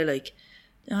who say, like,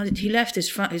 oh, he left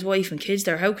his wife and kids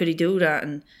there, how could he do that?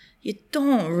 And you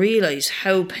don't realise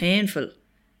how painful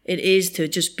it is to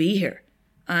just be here.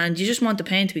 And you just want the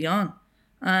pain to be gone.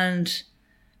 And,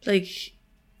 like,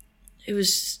 it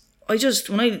was,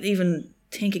 when I even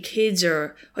think of kids,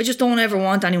 or I just don't ever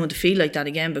want anyone to feel like that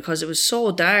again, because it was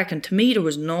so dark, and to me there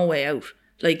was no way out.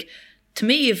 Like, to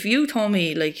me, if you told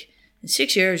me, like, in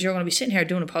 6 years you're going to be sitting here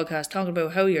doing a podcast talking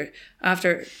about how you're,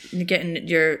 after getting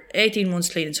your 18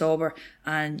 months clean and sober,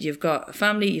 and you've got a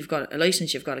family, you've got a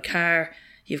license, you've got a car,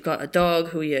 you've got a dog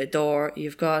who you adore,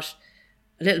 you've got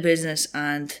a little business,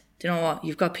 and do you know what,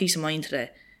 you've got peace of mind today.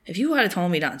 If you had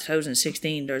told me that in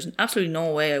 2016, there's absolutely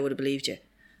no way I would have believed you.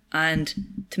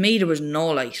 And to me, there was no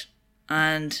light.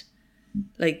 And,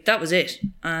 like, that was it.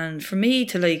 And for me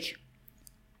to, like,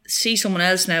 see someone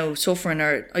else now suffering,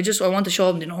 or I want to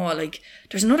show them, you know what, like,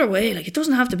 there's another way. Like, it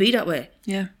doesn't have to be that way.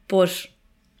 Yeah. But it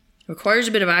requires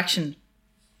a bit of action.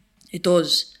 It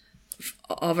does,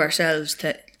 of ourselves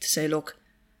to say, look,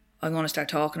 I'm going to start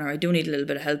talking, or I do need a little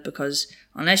bit of help, because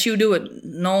unless you do it,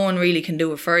 no one really can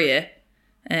do it for you.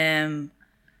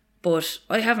 But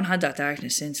I haven't had that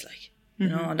darkness since, like, you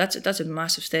know, and that's a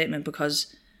massive statement,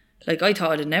 because, like, I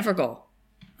thought it'd never go.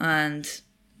 And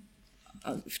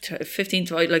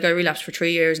 15th, like, I relapsed for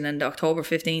 3 years, and then October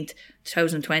 15th,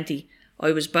 2020,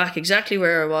 I was back exactly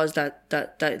where I was that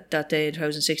day in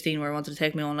 2016, where I wanted to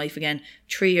take my own life again.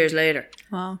 3 years later,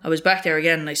 wow, I was back there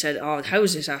again, and I said, "Oh, how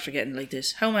is this after getting like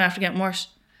this? How am I after getting worse?"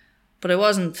 But I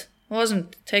wasn't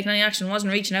taking any action,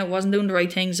 wasn't reaching out, wasn't doing the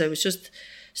right things. I was just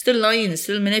still lying,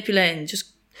 still manipulating,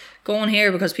 just going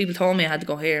here because people told me I had to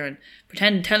go here, and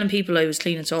telling people I was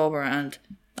clean and sober, and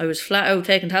I was flat out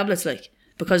taking tablets, like,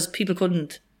 because people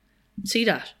couldn't see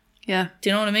that. Yeah. Do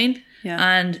you know what I mean? Yeah.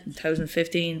 And in the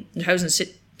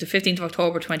 15th of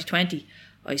October 2020,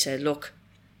 I said, look,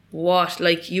 what,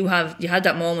 like, you had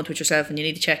that moment with yourself, and you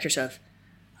need to check yourself.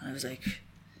 And I was like,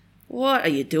 what are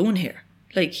you doing here?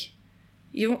 Like,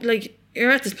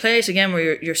 you're at this place again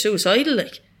where you're suicidal,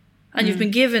 like, and you've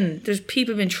been given, there's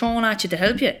people been thrown at you to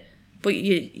help you, but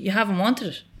you haven't wanted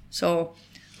it. So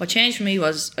what changed for me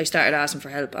was I started asking for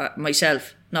help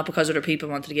myself, not because other people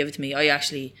wanted to give it to me. I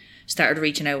actually started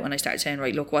reaching out and I started saying,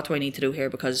 right, look, what do I need to do here?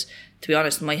 Because to be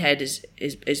honest, my head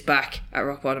is back at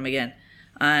rock bottom again.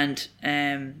 And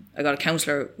I got a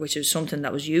counsellor, which is something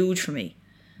that was huge for me,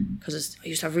 because I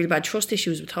used to have really bad trust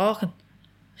issues with talking.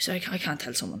 I said, I can't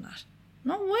tell someone that.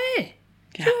 No way.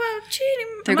 Yeah.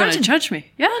 They're going to judge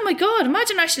me. Yeah. Oh my God,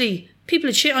 imagine actually people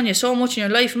that shit on you so much in your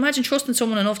life. Imagine trusting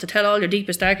someone enough to tell all your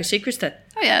deepest, darkest secrets to.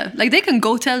 Oh yeah, like they can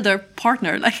go tell their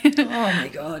partner. Like. Oh my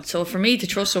God. So for me to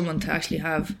trust someone to actually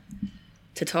have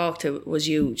to talk to was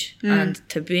huge. And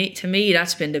to me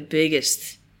that's been the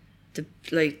biggest,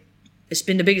 it's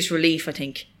been the biggest relief, I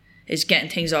think, is getting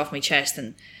things off my chest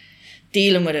and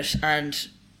dealing with it. And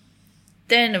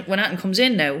then when that comes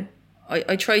in now,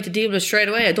 I try to deal with it straight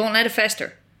away. I don't let it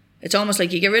fester. It's almost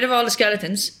like you get rid of all the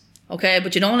skeletons, okay,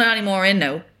 but you don't let any more in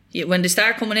now. When they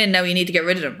start coming in now, you need to get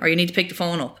rid of them, or you need to pick the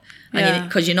phone up.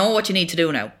 Because you know what you need to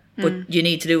do now, but you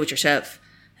need to do it yourself.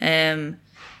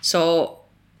 So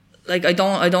like I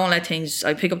don't let things.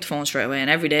 I pick up the phone straight away, and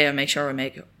every day I make sure I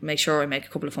make a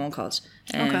couple of phone calls.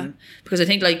 Because I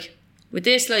think like with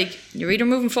this, like you're either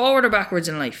moving forward or backwards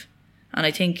in life, and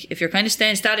I think if you're kind of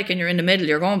staying static and you're in the middle,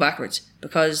 you're going backwards,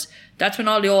 because that's when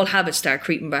all the old habits start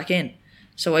creeping back in.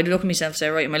 So I'd look at myself and say,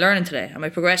 right, am I learning today? Am I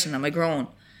progressing? Am I growing?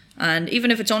 And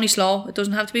even if it's only slow, it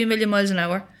doesn't have to be 1,000,000 miles an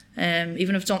hour.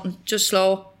 Even if it's something just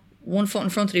slow, one foot in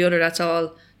front of the other, that's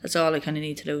all I kind of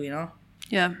need to do, you know?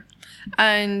 Yeah.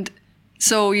 And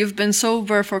so you've been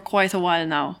sober for quite a while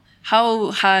now.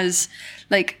 How has,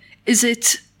 like, is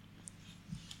it,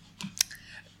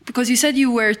 because you said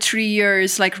you were 3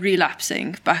 years like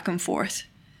relapsing back and forth.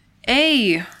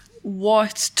 A,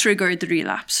 what triggered the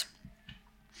relapse?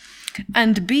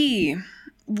 And B,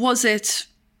 is it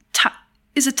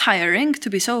tiring to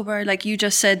be sober? Like you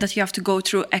just said that you have to go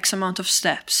through X amount of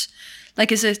steps.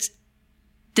 Like, is it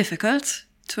difficult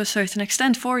to a certain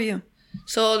extent for you?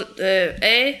 So,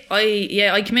 I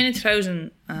came in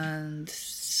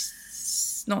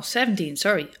 2017,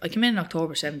 sorry. I came in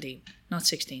October 17, not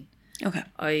 16. Okay.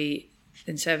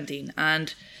 In 17.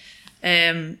 And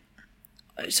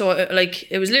so,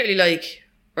 like, it was literally like,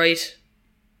 right,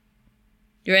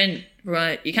 you're in,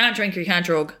 right, you can't drink or you can't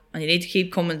drug, and you need to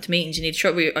keep coming to meetings. You need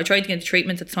to I tried to get into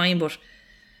treatment at the time, but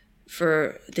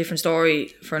for a different story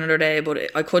for another day, but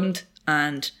I couldn't.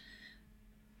 And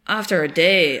after a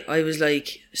day, I was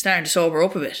like starting to sober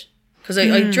up a bit, because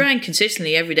I drank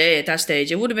consistently every day at that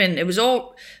stage. It was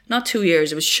all not 2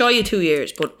 years, it was shy of 2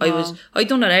 years, but wow. I'd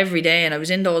done that every day, and I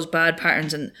was in those bad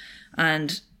patterns, and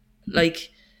like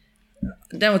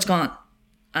then it's gone.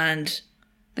 And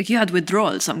like you had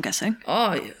withdrawals, I'm guessing.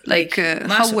 Oh, like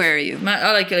how were you?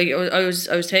 I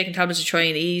was taking tablets to try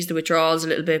and ease the withdrawals a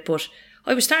little bit, but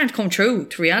I was starting to come true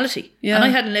to reality. Yeah. And I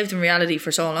hadn't lived in reality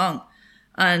for so long.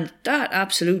 And that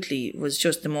absolutely was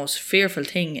just the most fearful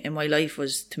thing in my life,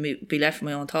 was to be left with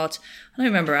my own thoughts. And I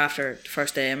remember after the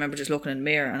first day, I remember just looking in the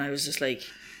mirror, and I was just like,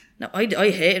 no, I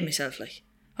hated myself. Like,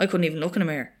 I couldn't even look in the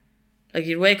mirror. Like,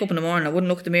 you'd wake up in the morning, I wouldn't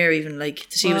look at the mirror even, like,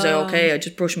 to see was I okay. I'd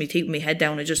just brush my teeth with my head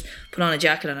down and just put on a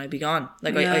jacket and I'd be gone.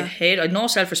 Like, I had no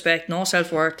self-respect, no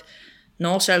self-worth,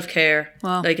 no self-care.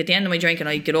 Wow. Like, at the end of my drinking,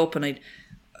 I'd get up and I'd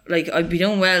be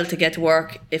doing well to get to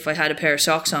work if I had a pair of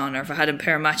socks on, or if I had a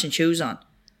pair of matching shoes on.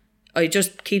 I'd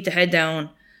just keep the head down.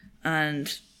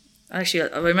 And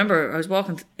actually, I remember I was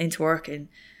walking into work, and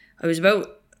I was about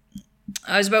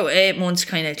 8 months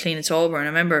kind of clean and sober, and I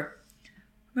remember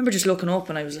just looking up,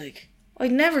 and I was like,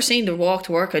 I'd never seen the walk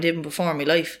to work I did before in my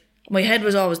life. My head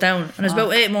was always down, and it was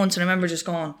about 8 months, and I remember just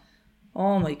going,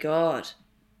 oh my God,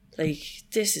 like,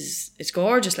 it's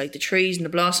gorgeous, like the trees and the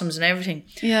blossoms and everything.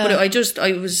 Yeah. But I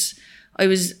was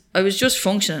just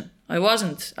functioning. I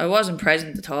wasn't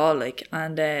present at all, like,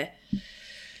 and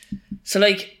so,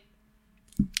 like,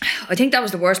 I think that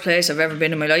was the worst place I've ever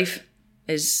been in my life,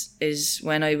 is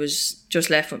when I was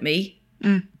just left with me.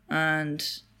 And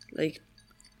like,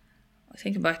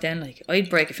 thinking back then, like, I'd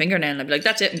break a fingernail and I'd be like,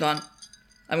 that's it, I'm gone.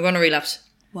 I'm going to relapse.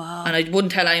 Wow. And I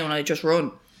wouldn't tell anyone, I'd just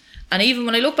run. And even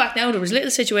when I look back now, there was little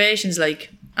situations,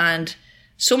 like, and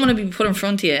someone would be put in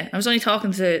front of you. I was only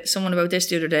talking to someone about this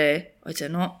the other day. I'd say,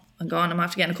 no, I'm gone. I'm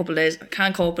after getting a couple of days. I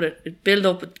can't cope with it. It build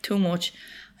up too much.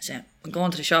 I said, I'm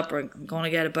going to the shop, or I'm going to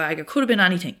get a bag. It could have been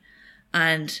anything.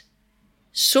 And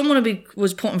someone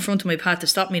was put in front of my path to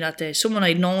stop me that day. Someone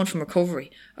I'd known from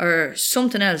recovery, or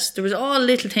something else. There was all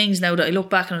little things now that I look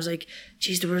back and I was like,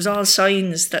 geez, there was all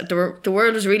signs that the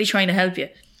world was really trying to help you.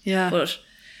 Yeah. But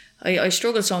I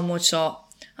struggled so much. So,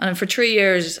 And for 3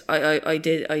 years, I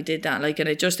did that. Like, and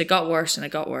it got worse and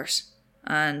it got worse.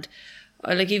 And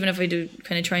I, like, even if I do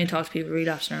kind of try and talk to people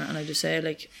relapsing, and I just say,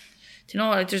 like, do you know,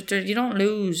 like, you don't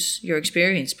lose your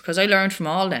experience, because I learned from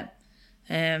all them.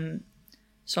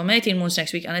 So I'm 18 months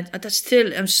next week, and that's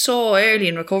still, I'm so early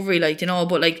in recovery, like, you know,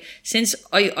 but like, since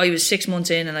I was 6 months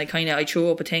in, and I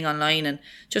threw up a thing online, and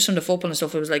just from the football and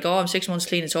stuff, it was like, oh, I'm 6 months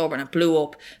clean and sober, and it blew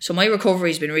up. So my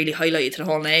recovery's been really highlighted to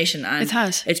the whole nation, and it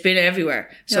has. It's been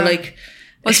everywhere. So like,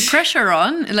 was pressure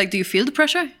on? Like, do you feel the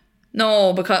pressure?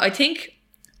 No, because I think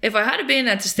if I had been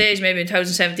at the stage maybe in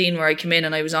 2017 where I came in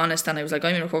and I was honest and I was like,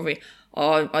 I'm in recovery,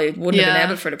 I wouldn't have been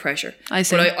able for the pressure. I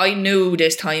see. But I knew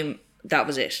this time that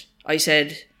was it. I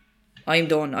said, I'm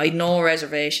done. I had no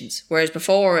reservations. Whereas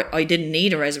before, I didn't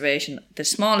need a reservation. The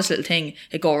smallest little thing,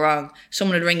 it'd go wrong.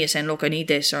 Someone would ring you saying, look, I need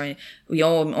this, or you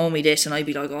owe me this, and I'd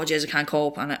be like, oh, jeez, I can't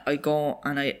cope. And I'd go,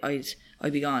 and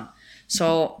I'd be gone.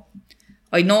 So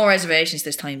I had no reservations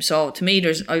this time. So to me,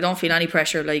 I don't feel any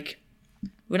pressure. Like,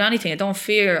 with anything, I don't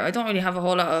really have a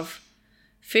whole lot of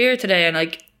fear today. And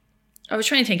like, I was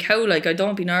trying to think how, like, I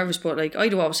don't be nervous, but like, I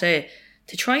do always say,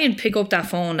 to try and pick up that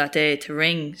phone that day to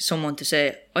ring someone to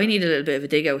say, I need a little bit of a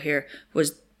dig out here,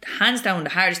 was hands down the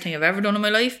hardest thing I've ever done in my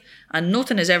life, and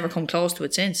nothing has ever come close to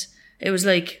it since. It was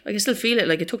like, I can still feel it.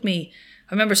 Like, it took me,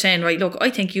 I remember saying, right, look, I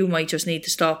think you might just need to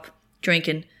stop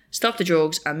drinking, stop the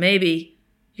drugs, and maybe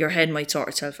your head might sort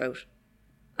itself out.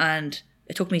 And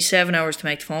it took me 7 hours to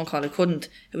make the phone call. I couldn't.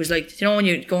 It was like, you know, when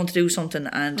you're going to do something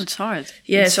and... It's hard.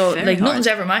 Yeah, it's so like, hard. Nothing's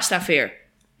ever matched that fear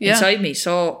inside me.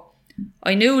 So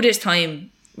I knew this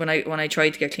time when I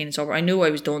tried to get clean and sober, I knew I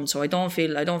was done. So I don't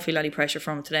feel any pressure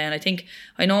from it today. And I think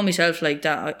I know myself like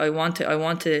that. I want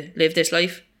to live this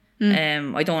life.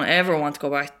 I don't ever want to go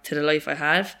back to the life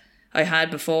I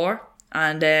had before.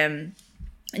 And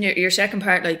your second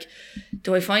part, like,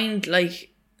 do I find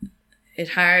like it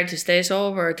hard to stay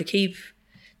sober or to keep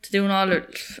to doing all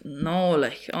it? No,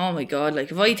 like, oh my God,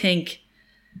 like, if I think,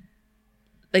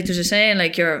 like, there's a saying,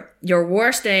 like, your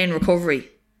worst day in recovery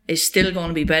is still going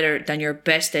to be better than your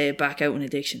best day back out in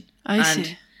addiction. I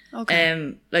see.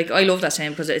 Okay. Like, I love that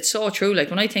saying because it's so true. Like,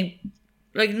 when I think,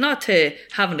 like, not to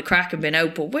having the crack and been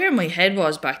out, but where my head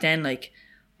was back then, like,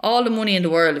 all the money in the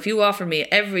world, if you offered me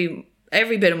every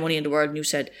bit of money in the world and you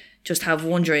said, just have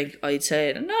one drink, I'd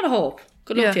say, not a hope.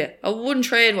 Good luck to you. I wouldn't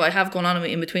trade what I have going on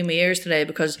in between my ears today,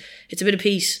 because it's a bit of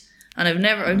peace, and I've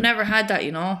never had that,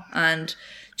 you know. And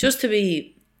just to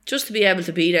be able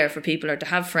to be there for people, or to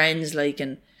have friends, like,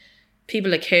 and people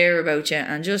that care about you,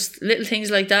 and just little things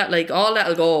like that, like, all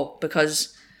that'll go.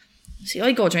 Because see,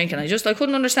 I go drinking, I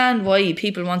couldn't understand why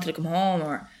people wanted to come home,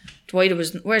 or why there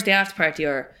was, where's the after party,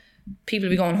 or people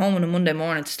be going home on a Monday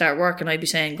morning to start work, and I'd be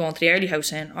saying, going to the early house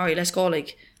saying, alright, let's go,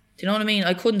 like, do you know what I mean?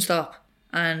 I couldn't stop.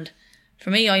 And for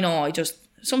me, I know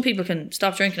some people can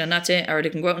stop drinking and that's it, or they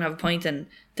can go out and have a pint and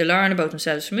they learn about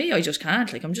themselves. For me, I just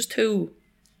can't. Like, I'm too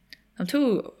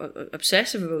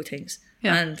obsessive about things.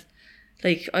 Yeah. And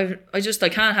like, I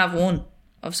can't have one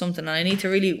of something, and I need to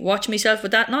really watch myself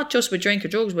with that, not just with drink or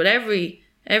drugs, but every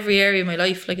area of my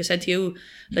life. Like I said to you,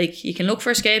 like, you can look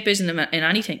for escapism in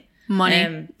anything.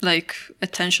 Money, like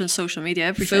attention, social media,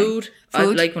 everything. Food.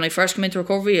 Like, when I first came into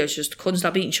recovery, I just couldn't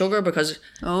stop eating sugar because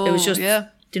it was just,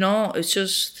 you know, it's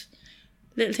just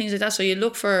little things like that. So you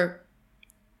look for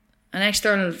an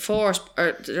external force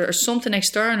or something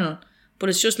external, but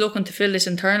it's just looking to fill this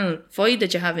internal void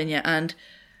that you have in you. And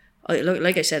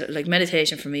like I said, like,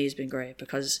 meditation for me has been great,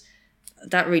 because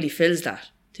that really fills that,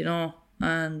 you know.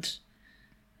 And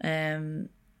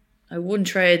I wouldn't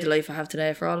trade the life I have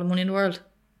today for all the money in the world.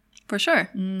 For sure.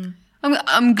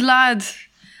 I'm glad.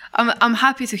 I'm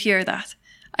happy to hear that.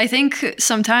 I think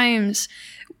sometimes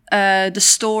the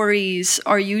stories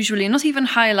are usually not even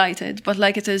highlighted, but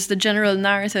like, it is the general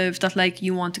narrative that, like,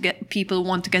 people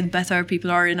want to get better,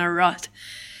 people are in a rut.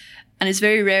 And it's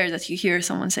very rare that you hear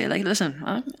someone say, like, listen,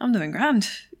 I'm doing grand,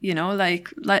 you know, like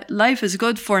life is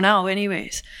good for now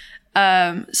anyways.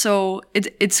 So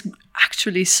it's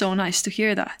actually so nice to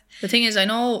hear that. The thing is, I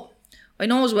know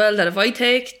as well that if I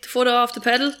take the foot off the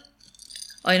pedal,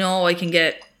 I know I can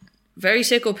get very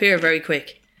sick up here very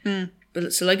quick.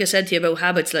 But so, like I said to you about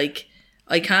habits, like,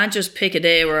 I can't just pick a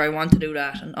day where I want to do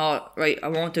that and, right, I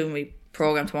won't do my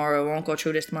program tomorrow, I won't go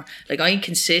through this tomorrow. Like, I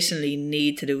consistently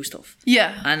need to do stuff.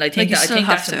 Yeah. And I think that's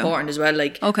important as well.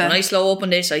 Like, when I slow up on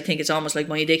this, I think it's almost like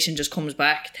my addiction just comes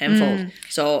back tenfold.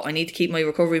 So I need to keep my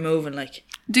recovery moving. Like,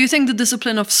 do you think the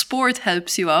discipline of sport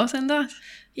helps you out in that?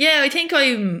 Yeah, I think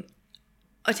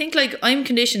I think like I'm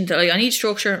conditioned to like I need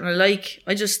structure, and I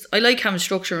like having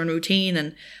structure and routine,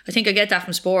 and I think I get that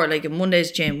from sport. Like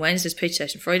Monday's gym, Wednesday's pitch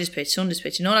session, Friday's pitch, Sunday's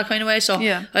pitch, that kind of way. So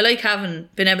Yeah. I like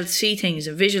been able to see things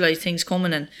and visualize things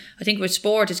coming, and I think with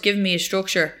sport it's given me a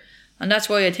structure, and that's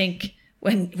why I think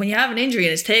when you have an injury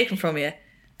and it's taken from you,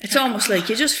 it's almost like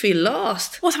you just feel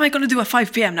lost. What am I going to do at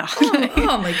 5 p.m. now?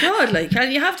 Oh my God! Like,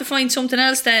 and you have to find something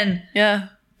else then Yeah.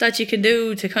 that you can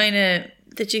do to kind of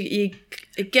that you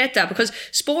get that, because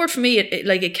sport for me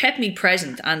it kept me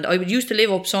present, and I would used to live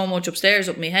up so much upstairs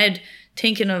up in my head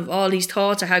thinking of all these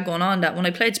thoughts I had going on, that when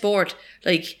I played sport,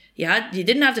 like you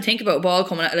didn't have to think about a ball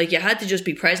coming out, like you had to just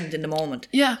be present in the moment.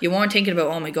 Yeah. You weren't thinking about,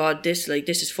 oh my God, this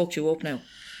has fucked you up now. Do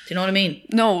you know what I mean?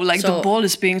 No, like So- the ball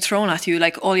is being thrown at you,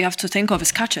 like all you have to think of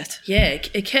is catch it. Yeah,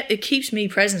 it keeps me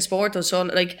present, sport though. So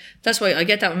like that's why I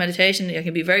get that with meditation. I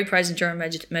can be very present during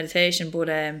meditation, but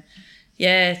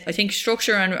yeah, I think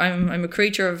structure, and I'm a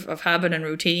creature of habit and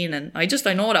routine, and I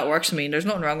know that works for me, and there's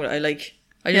nothing wrong with it.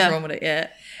 I just run with it.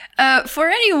 Yeah. For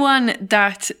anyone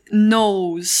that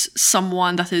knows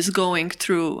someone that is going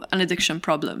through an addiction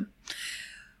problem,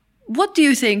 what do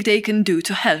you think they can do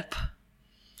to help?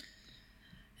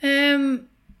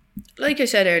 Like I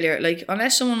said earlier, like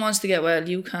unless someone wants to get well,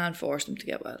 you can't force them to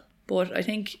get well. But I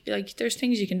think like there's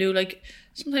things you can do. Like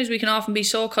sometimes we can often be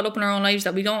so caught up in our own lives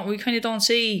that we kind of don't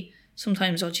see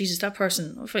sometimes, oh Jesus, that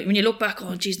person, when you look back,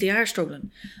 oh geez, they are struggling.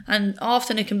 And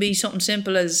often it can be something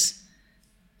simple as,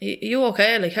 you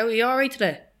okay? Like, how are you all right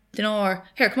today? You know, or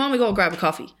here, come on, we go grab a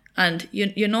coffee. And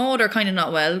you know they're kind of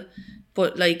not well,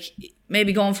 but like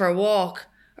maybe going for a walk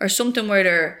or something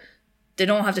where they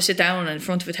don't have to sit down in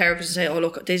front of a therapist and say, oh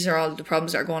look, these are all the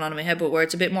problems that are going on in my head, but where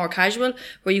it's a bit more casual,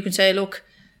 where you can say, look,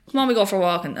 come on, we go for a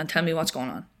walk and tell me what's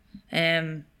going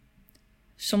on.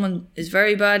 Someone is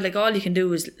very bad, like all you can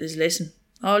do is listen.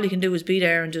 All you can do is be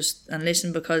there and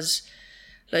listen, because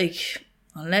like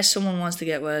unless someone wants to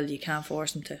get well, you can't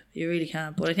force them to. You really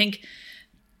can't. But I think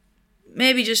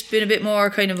maybe just being a bit more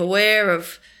kind of aware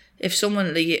of if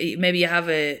someone, like maybe you have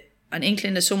an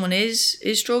inkling that someone is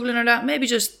struggling or that, maybe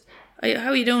just, how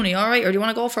are you doing? Are you all right? Or do you want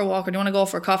to go for a walk, or do you want to go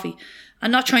for a coffee?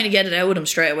 And not trying to get it out of them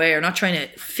straight away, or not trying to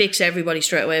fix everybody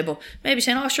straight away, but maybe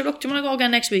saying, oh sure, look, do you want to go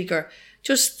again next week? Or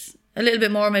just a little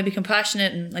bit more maybe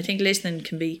compassionate. And I think listening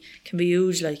can be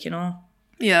huge, like, you know.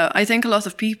 Yeah, I think a lot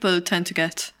of people tend to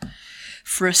get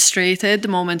frustrated the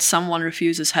moment someone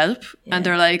refuses help, and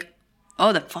they're like,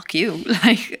 oh, then fuck you.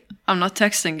 Like, I'm not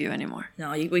texting you anymore.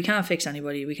 No, we can't fix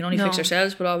anybody. We can only fix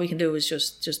ourselves, but all we can do is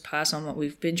just pass on what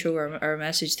we've been through, our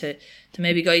message to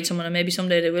maybe guide someone, and maybe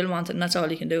someday they will want it, and that's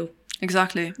all you can do.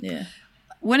 Exactly. Yeah.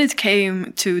 When it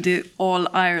came to the All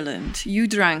Ireland, you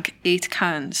drank 8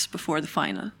 cans before the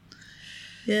final.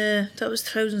 Yeah, that was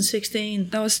 2016.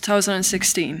 That was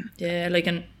 2016. Yeah, like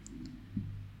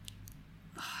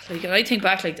I think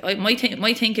back, like my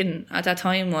thinking at that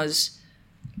time was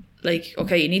like,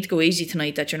 okay, you need to go easy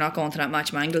tonight, that you're not going to that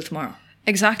match Mangle tomorrow.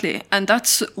 Exactly. And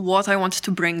that's what I wanted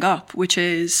to bring up, which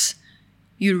is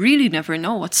you really never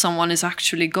know what someone is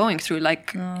actually going through.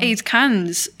 Like 8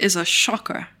 cans is a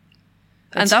shocker.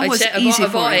 And that was easy I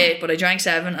for bought me. 8, but I drank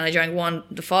 7 and I drank 1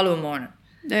 the following morning.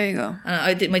 There you go. And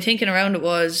I did, my thinking around it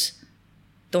was,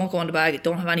 don't go on the bag,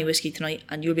 don't have any whiskey tonight,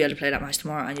 and you'll be able to play that match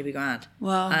tomorrow and you'll be grand.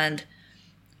 Wow. And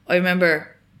I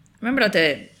remember that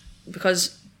day,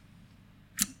 because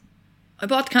I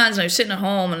bought the cans and I was sitting at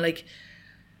home, and like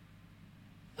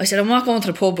I said, I'm not going to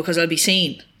the pub because I'll be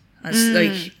seen. And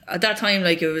like at that time,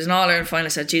 like it was an All-Ireland final, I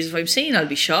said, Jesus, if I'm seen, I'll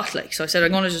be shot. Like, so I said,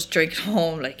 I'm going to just drink at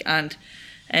home. Like, and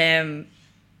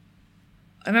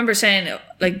I remember saying,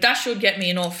 like, that should get me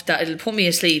enough that it'll put me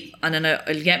asleep, and then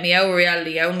it'll get me out of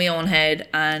reality, out of my own head,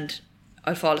 and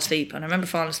I'll fall asleep. And I remember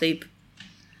falling asleep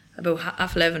about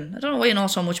 11:30. I don't know why you know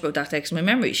so much about that day, because my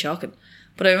memory is shocking.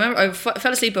 But I remember I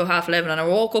fell asleep about 11:30, and I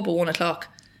woke up at 1:00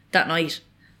 that night,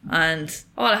 and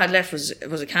all I had left was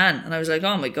a can, and I was like,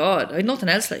 oh my God, I had nothing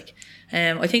else. Like,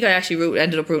 I think I actually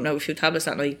ended up rooting out a few tablets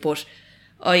that night, but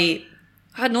I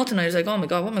had nothing. I was like, oh my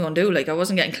God, what am I going to do? Like, I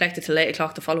wasn't getting collected till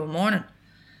 8:00 the following morning,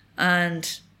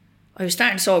 and I was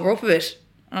starting to sober up a bit,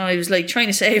 and I was like trying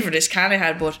to savour this can I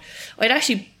had, but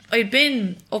I'd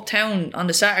been uptown on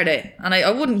the Saturday, and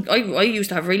I used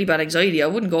to have really bad anxiety. I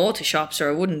wouldn't go to shops, or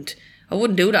I wouldn't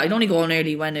do that. I'd only go in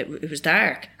early when it was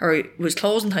dark, or it was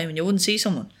closing time and you wouldn't see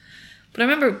someone. But I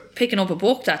remember picking up a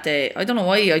book that day. I don't know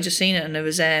why, I just seen it, and it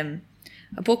was a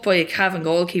book by a Cavan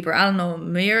goalkeeper, Alan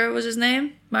O'Meara was his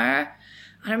name, Mara.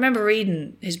 And I remember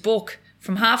reading his book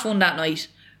from 1:30 that night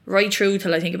right through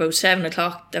till I think about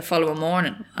 7:00 the following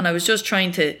morning, and I was just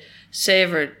trying to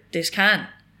savour this can.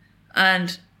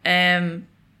 And I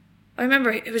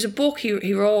remember it was a book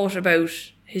he wrote about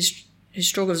his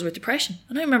struggles with depression.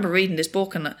 And I remember reading this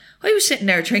book, and I was sitting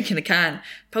there drinking a can,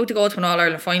 about to go to an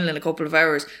All-Ireland final in a couple of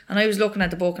hours, and I was looking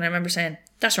at the book, and I remember saying,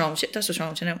 that's wrong with you, that's what's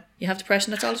wrong with you now. You have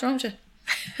depression, that's all that's wrong with you.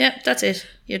 Yeah, that's it.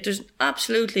 There's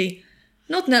absolutely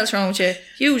nothing else wrong with you.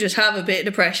 You just have a bit of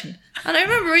depression. And I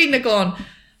remember reading it going,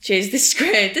 jeez, this is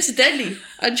great, this is deadly.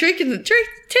 And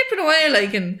tipping away,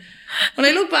 like, and when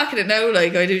I look back at it now,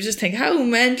 like, I do just think, how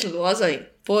mental was I?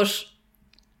 But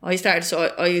I started,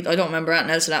 so I don't remember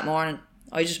anything else of that morning.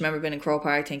 I just remember being in Crow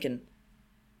Park thinking,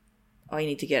 I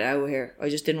need to get out of here. I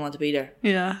just didn't want to be there.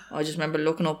 Yeah. I just remember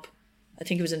looking up, I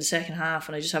think it was in the second half,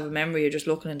 and I just have a memory of just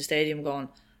looking in the stadium going,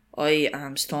 I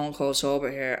am stone cold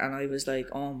sober here. And I was like,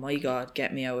 oh my God,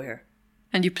 get me out of here.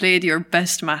 And you played your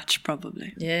best match,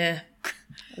 probably. Yeah.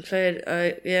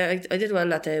 I did well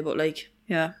that day, but like,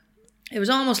 yeah, it was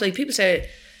almost like people say,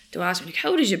 to ask me, like,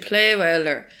 how did you play well,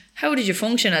 or how did you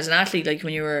function as an athlete, like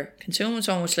when you were consuming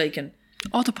so much, like, and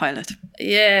autopilot.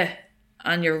 Yeah,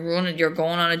 and you're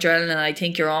going on adrenaline, and I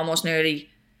think you're almost nearly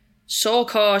so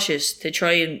cautious to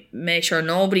try and make sure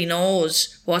nobody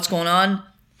knows what's going on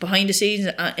behind the scenes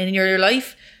in your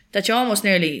life, that you almost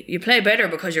nearly, you play better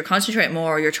because you're concentrating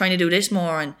more, or you're trying to do this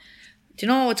more, and do you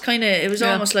know, it was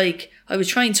almost like I was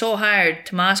trying so hard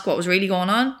to mask what was really going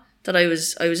on that I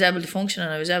was able to function,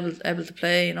 and I was able to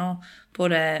play, you know.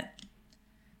 But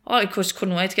I just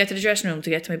couldn't wait to get to the dressing room, to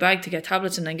get to my bag, to get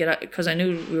tablets, and then get out, because I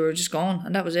knew we were just going,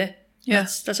 and that was it. Yeah,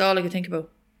 that's all I could think about.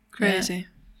 Crazy.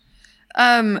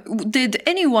 Yeah. Did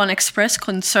anyone express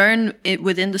concern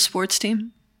within the sports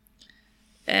team?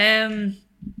 I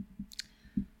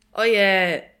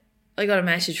got a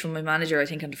message from my manager, I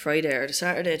think on the Friday or the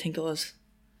Saturday, I think it was,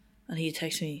 and he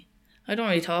texted me. I don't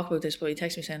really talk about this, but he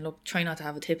texted me saying, look, try not to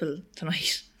have a tipple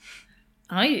tonight.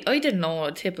 And I didn't know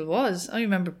what a tipple was. I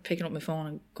remember picking up my phone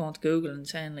and going to Google and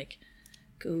saying, like,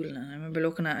 Google, and I remember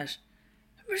looking at it.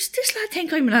 Does this lad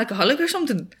think I'm an alcoholic or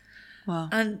something? Wow.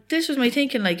 And this was my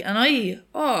thinking, like, and I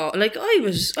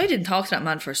didn't talk to that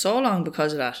man for so long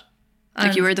because of that. And,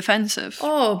 like, you were defensive.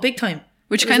 Oh, big time.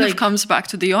 Which kind of comes back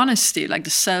to the honesty, like the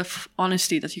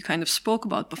self-honesty that you kind of spoke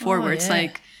about before, where it's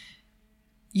like,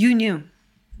 you knew.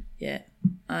 Yeah.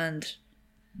 And,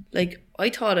 like, I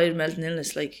thought I had mental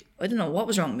illness. Like, I didn't know what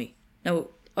was wrong with me. Now,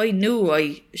 I knew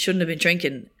I shouldn't have been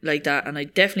drinking like that, and I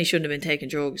definitely shouldn't have been taking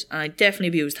drugs, and I definitely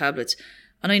abused tablets.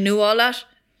 And I knew all that,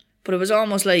 but it was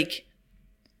almost like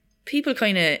people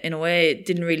kind of, in a way,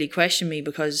 didn't really question me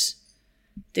because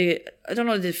I don't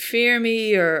know, did they fear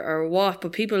me or what,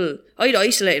 but I'd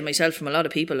isolated myself from a lot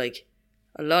of people,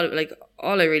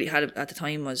 all I really had at the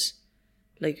time was,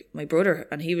 like, my brother,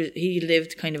 and he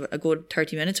lived kind of a good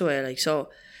 30 minutes away, like, so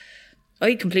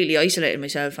I completely isolated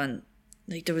myself. And,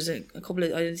 like, there was a couple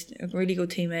of, I had a really good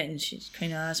teammate, and she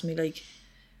kind of asked me, like,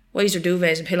 why is there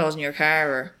duvets and pillows in your car,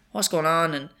 or what's going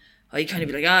on? And I kind of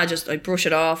be like, I brush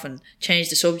it off and change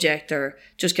the subject, or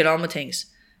just get on with things.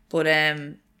 But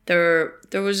there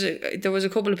was a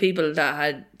couple of people that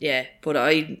had, but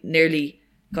I nearly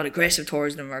got aggressive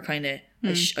towards them, or kind of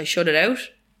I shut it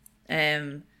out,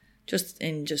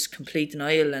 just complete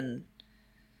denial and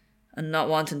not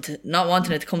wanting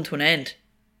it to come to an end,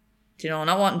 you know,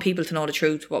 not wanting people to know the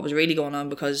truth, what was really going on,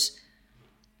 because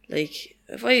like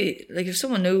if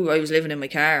someone knew I was living in my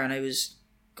car and I was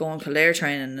going Kildare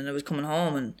training and I was coming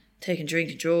home and taking drink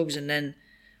and drugs, and then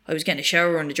I was getting a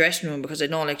shower in the dressing room because I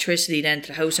had no electricity then to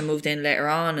the house I moved in later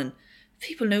on, and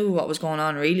people knew what was going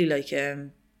on, really. Like,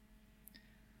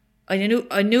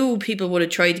 I knew people would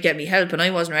have tried to get me help, and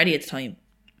I wasn't ready at the time.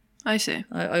 I see.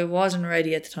 I wasn't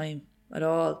ready at the time at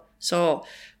all. So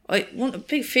one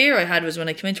big fear I had was when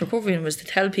I came into recovery, and was to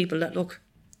tell people that, look,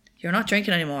 you're not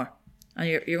drinking anymore, and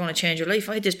you're going to change your life.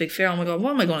 I had this big fear. Oh my God,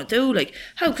 what am I going to do? Like,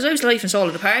 how? Because I was the life and soul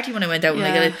of the party when I went out, and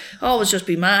I'd always just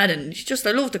be mad, and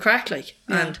I loved the crack, like,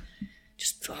 and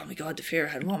just, oh my God, the fear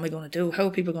I had. What am I going to do? How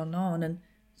are people going to know? And then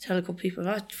tell a couple of people,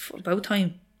 about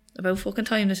fucking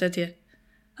time, they said to you.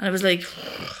 And it was like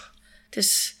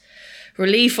this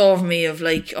relief over me of,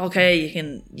 like,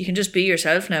 okay, you can just be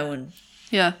yourself now, and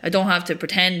I don't have to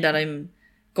pretend that I'm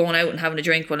going out and having a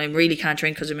drink when I really can't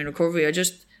drink because I'm in recovery. I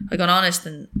got honest,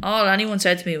 and all anyone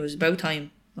said to me was about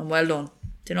time and well done.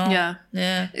 Do you know?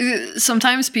 Yeah.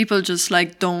 Sometimes people just,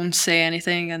 like, don't say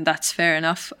anything, and that's fair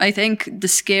enough. I think the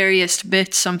scariest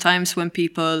bit sometimes when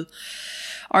people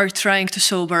are trying to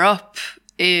sober up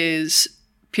is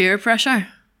peer pressure.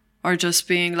 Or just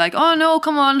being like, oh no,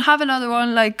 come on, have another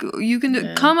one. Like, you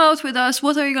can come out with us.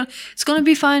 What are you it's going to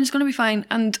be fine. It's going to be fine.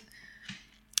 And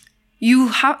you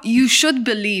should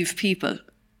believe people.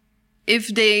 If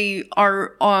they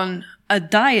are on a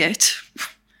diet,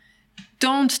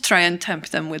 don't try and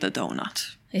tempt them with a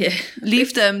donut. Yeah.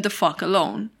 Leave them the fuck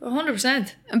alone.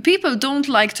 100%. And people don't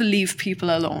like to leave people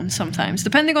alone sometimes,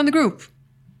 depending on the group.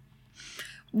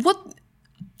 What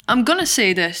I'm gonna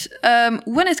say this,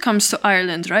 when it comes to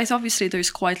Ireland, right? Obviously,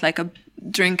 there's quite like a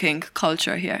drinking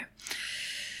culture here.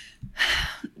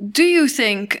 Do you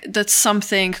think that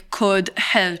something could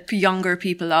help younger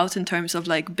people out in terms of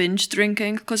like binge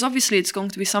drinking? Because obviously, it's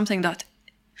going to be something that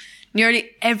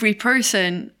nearly every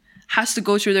person has to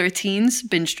go through their teens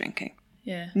binge drinking.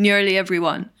 Yeah. Nearly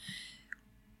everyone.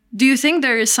 Do you think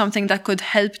there is something that could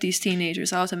help these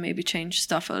teenagers out and maybe change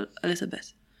stuff a little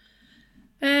bit?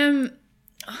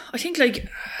 I think like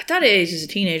at that age as a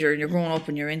teenager and you're growing up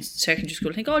and you're in secondary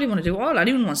school, I think all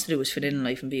anyone wants to do is fit in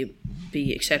life and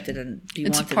be accepted and be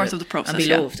wanted. It's part of the process, and be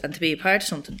loved and to be a part of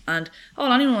something. And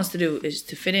all anyone wants to do is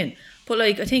to fit in. But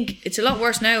like I think it's a lot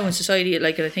worse now in society.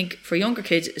 Like I think for younger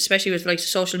kids, especially with like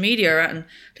social media, and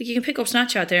like you can pick up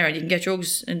Snapchat there and you can get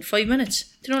drugs in 5 minutes. Do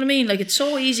you know what I mean? Like it's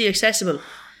so easy accessible.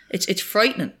 It's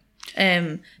frightening.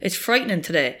 It's frightening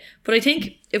today. But I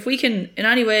think if we can, in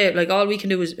any way, like all we can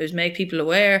do is make people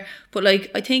aware. But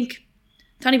like I think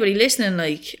to anybody listening,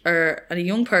 like or a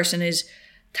young person, is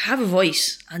to have a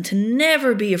voice and to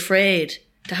never be afraid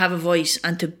to have a voice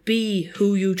and to be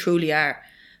who you truly are.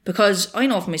 Because I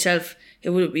know for myself,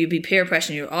 you'd be peer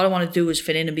pressure. All I want to do is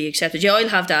fit in and be accepted. Yeah, I'll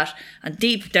have that. And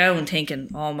deep down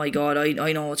thinking, oh my God,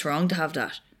 I know it's wrong to have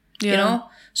that. Yeah. You know?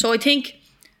 So I think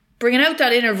bringing out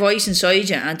that inner voice inside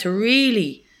you and to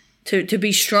really to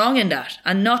be strong in that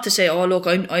and not to say, oh look,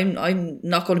 I'm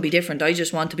not going to be different. I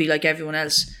just want to be like everyone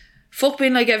else. Fuck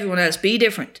being like everyone else. Be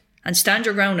different and stand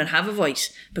your ground and have a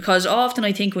voice. Because often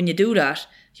I think when you do that,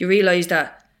 you realise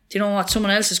that, do you know what,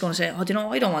 someone else is going to say, oh, do you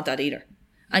know, I don't want that either.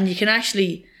 And you can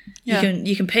actually,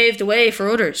 you can pave the way for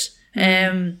others.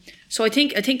 So I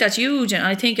think that's huge. And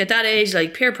I think at that age,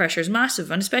 like peer pressure is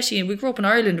massive. And especially we grew up in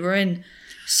Ireland, we're in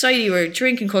society where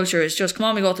drinking culture is just, come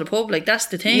on, we go to the pub. Like that's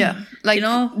the thing. Yeah. Like, you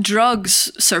know,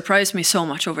 drugs surprised me so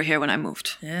much over here when I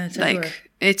moved. Yeah, it's like everywhere.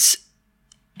 It's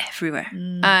everywhere.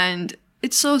 And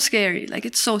it's so scary. Like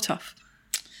it's so tough.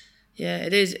 Yeah,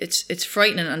 it is. It's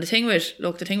frightening. And the thing with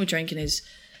drinking is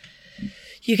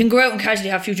you can go out and casually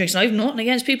have a few drinks. And I've nothing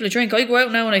against people who drink. I go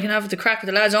out now and I can have the crack with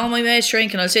the lads. All my mates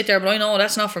drink and I'll sit there, but I know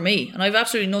that's not for me. And I've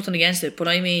absolutely nothing against it. But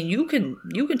I mean, you can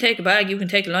take a bag, you can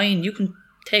take a line, you can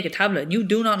take a tablet, and you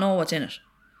do not know what's in it.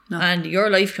 No. And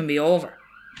your life can be over.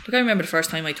 Like I remember the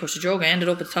first time I touched a drug, I ended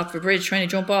up at the top of a bridge trying to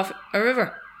jump off a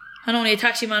river. And only a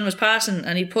taxi man was passing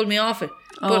and he pulled me off it.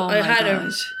 But I had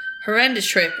a horrendous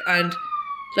trip and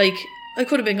like I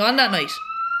could have been gone that night.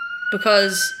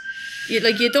 Because you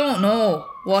don't know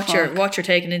what you're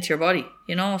taking into your body,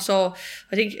 you know. So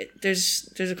I think there's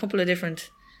a couple of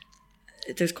differences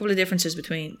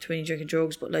between drinking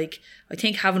drugs, but like I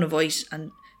think having a voice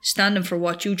and standing for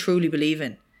what you truly believe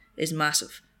in is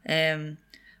massive.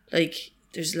 Like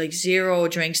there's like zero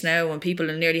drinks now, and people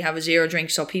will nearly have a zero drink,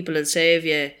 so people will save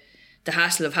you the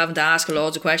hassle of having to ask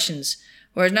loads of questions.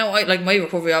 Whereas now, like my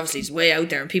recovery obviously is way out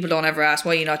there, and people don't ever ask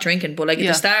why you're not drinking. But like at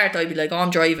the start, I'd be like, oh, I'm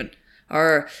driving.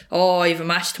 Or, oh, I have a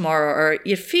match tomorrow. Or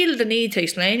you feel the need to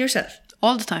explain yourself.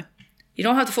 All the time. You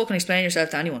don't have to fucking explain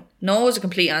yourself to anyone. No is a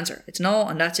complete answer. It's no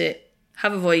and that's it.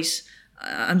 Have a voice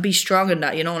and be strong in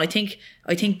that, you know. And I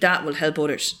think that will help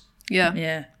others. Yeah.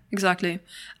 Yeah. Exactly.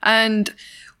 And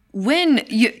when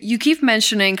you keep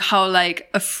mentioning how like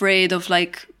afraid of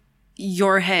like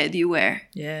your head you were.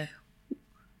 Yeah.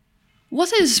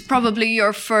 What is probably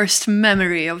your first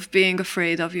memory of being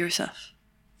afraid of yourself?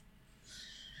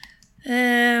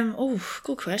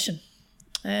 Good question.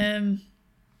 I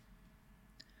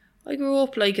grew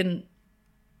up like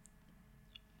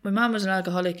my mum was an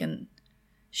alcoholic, and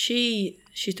she's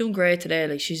doing great today.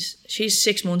 Like she's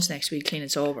 6 months next week clean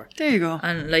and sober. There you go.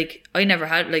 And like I never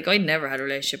had a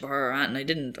relationship with her or aunt,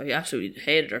 and I absolutely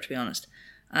hated her, to be honest.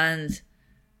 And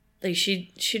like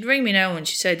she'd ring me now and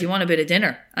she said, do you want a bit of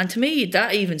dinner? And to me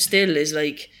that even still is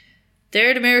like,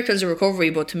 they're the miracles of recovery,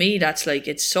 but to me that's like,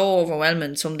 it's so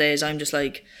overwhelming. Some days I'm just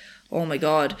like, oh my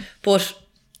God. But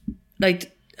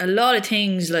like a lot of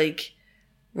things like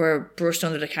were brushed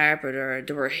under the carpet, or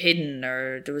they were hidden,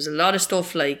 or there was a lot of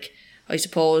stuff like, I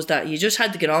suppose, that you just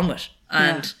had to get on with,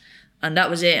 and that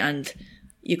was it. And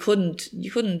you couldn't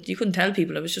tell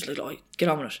people. It was just like, oh, get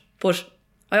on with it. But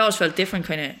I always felt different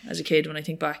kind of as a kid when I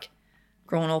think back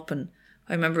growing up. And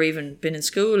I remember even being in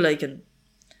school, like, and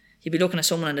you'd be looking at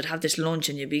someone and they'd have this lunch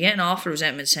and you'd be getting awful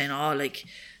resentment saying, oh, like,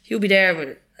 you'll be there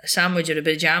with a sandwich with a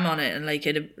bit of jam on it, and like,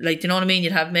 you know what I mean?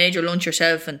 You'd have made your lunch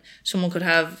yourself, and someone could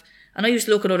have, and I used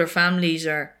to look at other families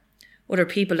or other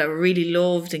people that were really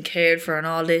loved and cared for and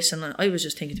all this, and I was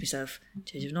just thinking to myself,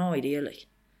 geez, you've no idea, like,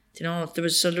 you know, there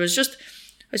was just,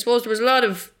 I suppose there was a lot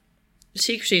of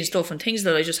secrecy and stuff and things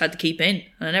that I just had to keep in,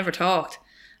 and I never talked.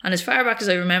 And as far back as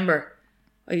I remember,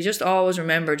 I just always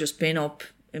remember just being up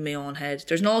in my own head.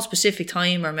 There's no specific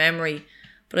time or memory,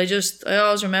 but I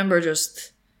always remember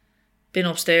just being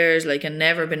upstairs, like, and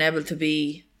never been able to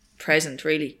be present,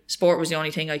 really. Sport was the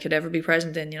only thing I could ever be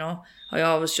present in, you know. I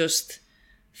always just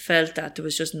felt that there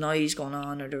was just noise going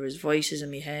on, or there was voices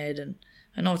in my head, and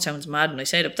I know it sounds mad when I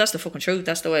say that, but that's the fucking truth.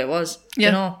 That's the way it was,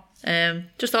 you know.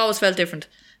 Just always felt different.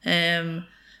 And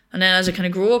then as I kind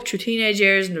of grew up through teenage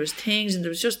years, and there was things, and there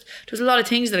was a lot of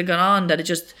things that had gone on that had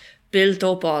just built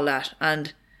up all that.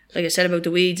 And like I said about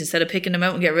the weeds, instead of picking them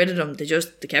out and get rid of them, they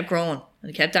kept growing and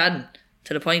they kept adding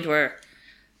to the point where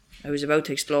I was about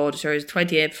to explode. So I was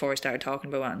 28 before I started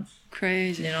talking about it.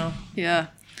 Crazy. You know? Yeah.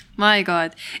 My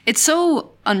God. It's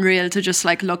so unreal to just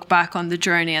like look back on the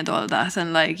journey and all that,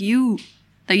 and you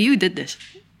did this.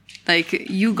 Like,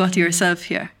 you got yourself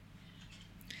here.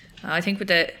 I think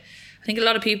a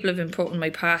lot of people have been put in my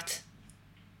path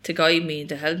to guide me and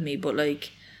to help me, but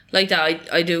like that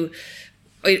I do.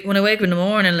 When I wake up in the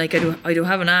morning, like I do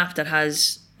have an app that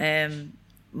has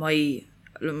my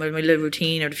little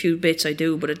routine or the few bits I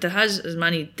do, but it has as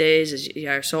many days as you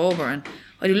are sober, and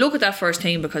I do look at that first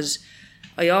thing because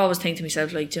I always think to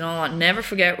myself, like, do you know what? Never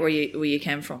forget where you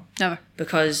came from. Never.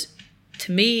 Because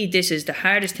to me, this is the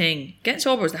hardest thing. Getting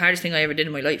sober was the hardest thing I ever did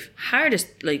in my life. Hardest,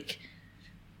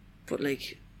 but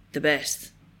the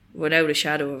best, without a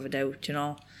shadow of a doubt, you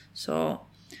know. So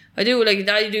I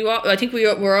think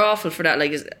we're awful for that,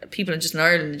 like, as people just in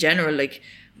Ireland in general, like,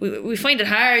 we find it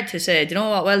hard to say, do you know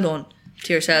what, well done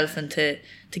to yourself, and to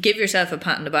give yourself a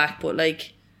pat on the back. But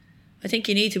like, I think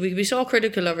we can be so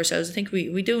critical of ourselves. I think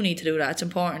we do need to do that. It's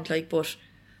important, like, but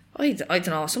I don't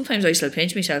know, sometimes I still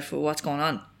pinch myself for what's going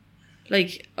on.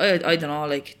 Like, I don't know,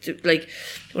 like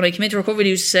when I came into recovery,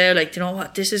 they used to say, like, do you know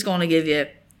what, this is going to give you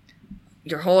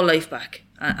your whole life back,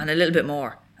 and a little bit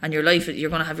more, and you're going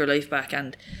to have your life back.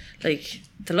 And like,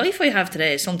 the life I have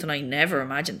today is something I never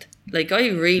imagined. Like, I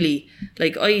really,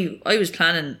 like, I was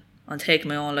planning on taking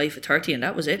my own life at 30, and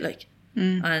that was it, like.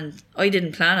 And I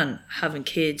didn't plan on having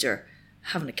kids or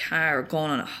having a car or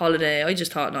going on a holiday. I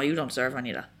just thought, no, you don't deserve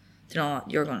any of that. Do you know what,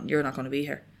 you're not going to be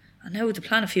here. And now to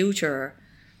plan a future,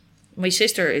 my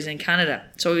sister is in Canada,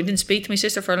 so we didn't speak to my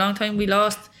sister for a long time. We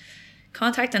lost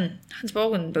contact and hadn't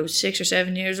spoken about 6 or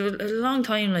 7 years. It was a long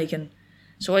time, like. And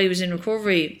so I was in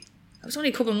recovery. I was only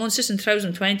a couple of months, just in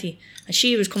 2020, and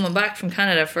she was coming back from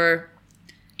Canada for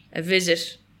a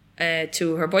visit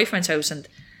to her boyfriend's house, and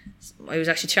I was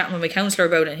actually chatting with my counsellor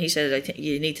about it, and he said, I think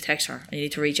you need to text her and you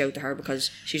need to reach out to her because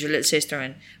she's your little sister,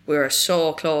 and we're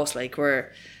so close, like,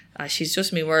 she's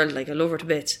just my world, like, I love her to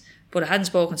bits. But I hadn't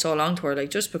spoken so long to her,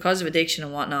 like, just because of addiction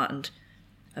and whatnot. And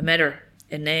I met her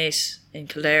in Naas in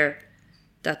Kildare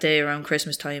that day around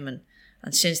Christmas time, and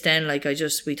since then, like,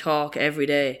 we talk every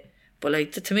day. But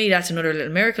like, to me, that's another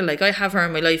little miracle. Like, I have her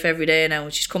in my life every day now,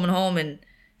 and she's coming home in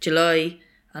July,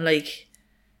 and like,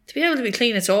 to be able to be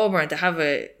clean and sober, and to have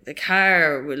a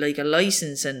car with like a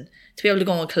license, and to be able to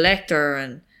go and collect her,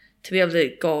 and to be able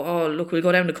to go, oh look, we'll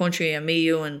go down the country and me,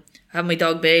 you, and have my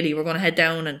dog Bailey, we're going to head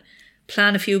down and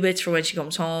plan a few bits for when she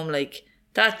comes home. Like,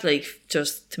 that, like,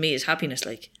 just to me is happiness.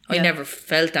 Like, I never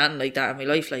felt that like that in my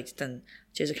life. Like, then,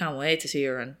 jeez, I can't wait to see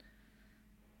her. And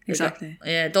exactly,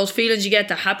 those feelings you get,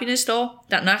 the happiness though,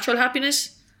 that natural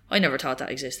happiness, I never thought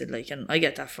that existed. Like, and I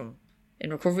get that from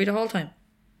in recovery the whole time.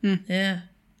 Yeah,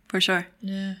 for sure.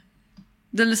 Yeah.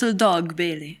 The little dog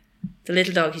Bailey. The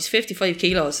little dog, he's 55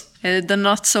 kilos. The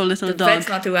not so little dog. The vet's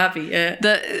not too happy, yeah.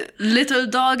 The little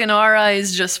dog in our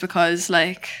eyes, just because,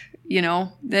 like, you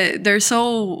know, they're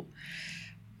so,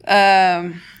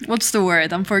 what's the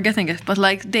word? I'm forgetting it. But,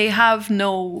 like, they have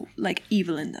no, like,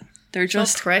 evil in them. They're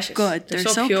just so precious. Good. They're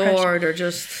so pure. Precious. They're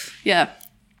just... Yeah.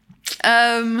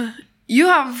 You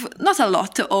have not a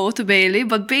lot to owe to Bailey,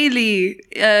 but Bailey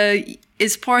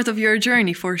is part of your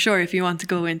journey for sure, if you want to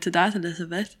go into that a little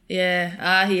bit.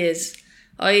 Yeah, he is.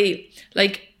 I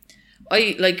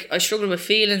struggle with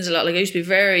feelings a lot. Like, I used to be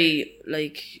very,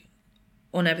 like,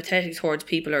 unempathetic towards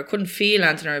people, or couldn't feel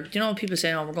anything, or, you know, people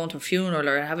saying, oh, we're going to a funeral,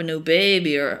 or I have a new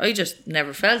baby, or I just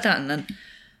never felt that. And then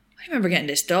I remember getting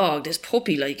this dog, this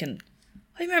puppy, like, and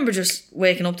I remember just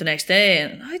waking up the next day,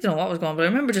 and I don't know what was going on, but I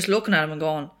remember just looking at him and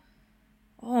going,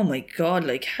 oh my God,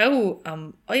 like, how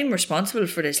I'm responsible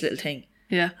for this little thing.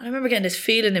 Yeah. And I remember getting this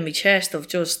feeling in my chest of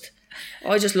just,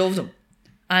 I just loved him.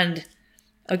 And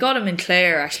I got him in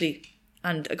Clare, actually,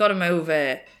 and I got him out of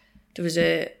I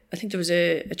think there was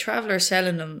a traveller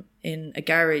selling them in a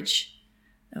garage.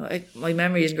 My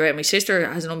memory isn't great. My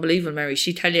sister has an unbelievable memory.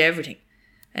 She'd tell you everything.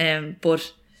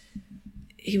 But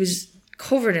he was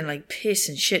covered in like piss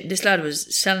and shit. And this lad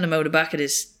was selling them out the back of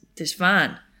this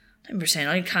van. I remember saying,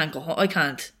 I can't go home. I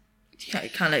can't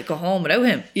like go home without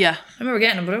him. Yeah. I remember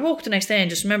getting him, but I woke up the next day and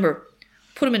just remember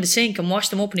put him in the sink and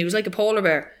washed him up, and he was like a polar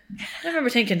bear. I remember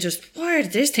thinking, just where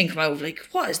did this thing come out? Like,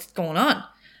 what is going on?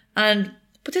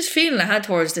 But this feeling I had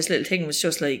towards this little thing was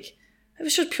just like, it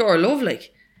was just pure love,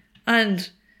 like. And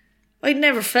I'd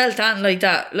never felt anything like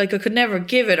that. Like, I could never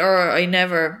give it, or I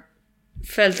never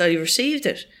felt I received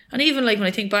it. And even like when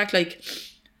I think back, like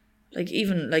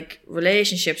even like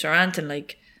relationships or anything,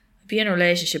 like I'd be in a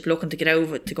relationship looking to get out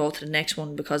of it to go to the next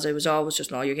one, because I was always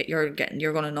just like, you're going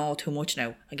to know too much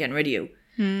now. I'm getting rid of you,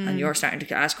 and you're starting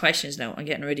to ask questions now. I'm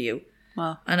getting rid of you.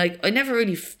 Wow. And I never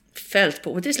really felt,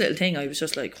 but with this little thing, I was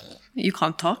just like, you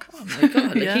can't talk. Oh my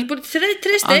god! Like, but to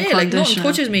this day, like nothing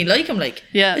touches me like him. Like,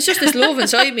 it's just this love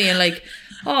inside me, and like,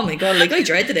 oh my god! Like, I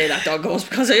dread the day that dog goes,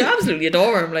 because I absolutely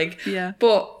adore him. Like,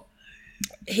 but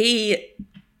he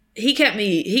kept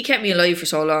me alive for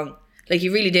so long. Like, he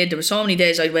really did. There were so many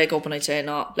days I'd wake up and I'd say,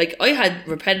 no. Like, I had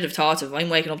repetitive thoughts of, I'm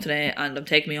waking up today and I'm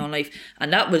taking my own life,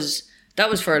 and that was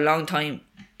for a long time,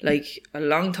 like a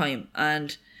long time.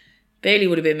 And Bailey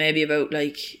would have been maybe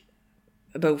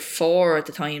about 4 at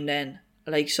the time then.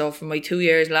 Like, so for my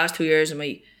last 2 years of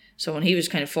so when he was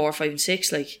kind of 4, 5 and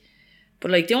 6, like, but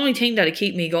like the only thing that'd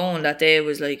keep me going that day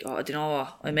was like, oh, you know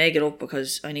what, I may get up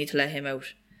because I need to let him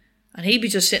out. And he'd be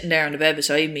just sitting there on the bed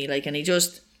beside me, like, and he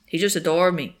just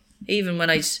adored me. Even when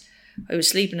I was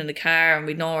sleeping in the car and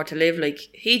we'd nowhere to live, like,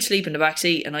 he'd sleep in the back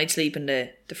seat and I'd sleep in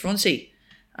the front seat,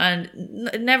 and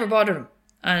it never bothered him.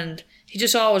 And he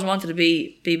just always wanted to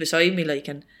be beside me, like,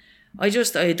 and I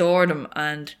adored him.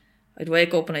 And I'd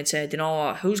wake up and I'd say, you know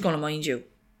what, who's going to mind you?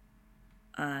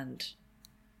 And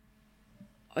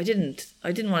I didn't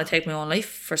want to take my own life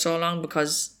for so long,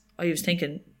 because I was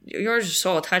thinking, you're just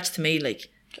so attached to me, like,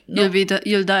 no,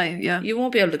 you'll die, yeah. You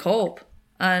won't be able to cope.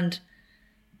 And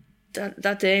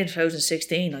that day in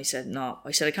 2016, I said, no.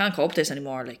 I said, I can't cope with this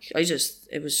anymore. Like,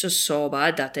 it was just so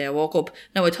bad that day. I woke up.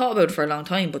 Now, I thought about it for a long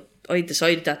time, but I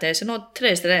decided that day, I said, no,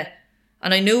 today's today.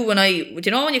 And I knew when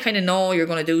you kind of know you're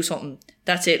going to do something,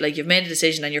 that's it. Like, you've made a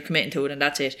decision and you're committing to it, and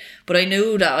that's it. But I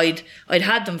knew that I'd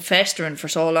had them festering for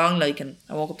so long, like, and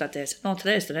I woke up that day, I said, no,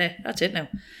 today's today. That's it now.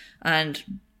 And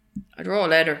I wrote a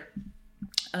letter,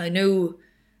 and I knew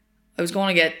I was going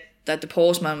to get that the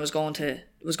postman was going to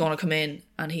come in,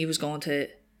 and he was going to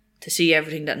see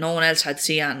everything that no one else had to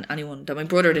see, and anyone that my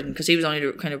brother didn't, because he was only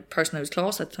the kind of person I was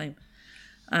close at the time.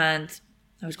 And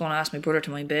I was going to ask my brother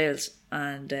to mind bails,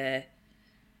 and I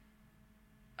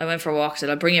went for a walk. I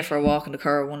said, I'll bring you for a walk in the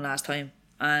car one last time.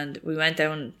 And we went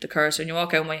down the car. So when you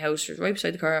walk out of my house, it was right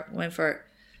beside the car. I went for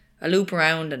a loop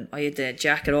around, and I had the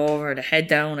jacket over, the head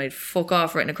down. I had fuck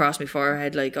off written across my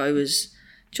forehead. Like, I was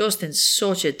just in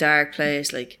such a dark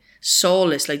place, like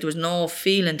soulless. Like, there was no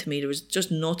feeling to me. There was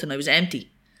just nothing. I was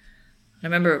empty. I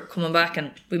remember coming back,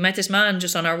 and we met this man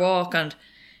just on our walk, and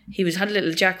he had a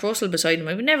little Jack Russell beside him.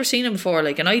 I'd never seen him before.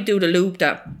 Like, and I'd do the loop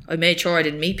that I made sure I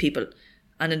didn't meet people.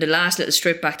 And in the last little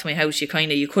strip back to my house, you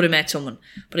could have met someone.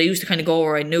 But I used to kind of go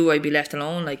where I knew I'd be left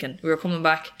alone. Like, and we were coming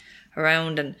back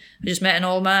around, and I just met an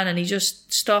old man, and he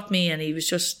just stopped me, and he was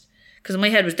just, because my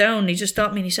head was down, he just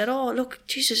stopped me and he said, oh, look,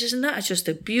 Jesus, isn't that just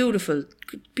a beautiful,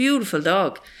 beautiful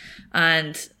dog?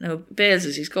 And now Bales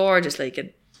he's gorgeous, like,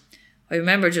 and I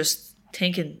remember just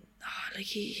thinking, oh, like,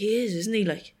 he is, isn't he?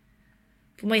 Like,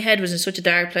 but my head was in such a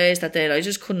dark place that day, I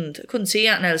just couldn't see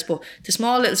anything else. But the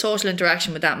small little social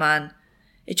interaction with that man,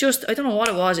 it just, I don't know what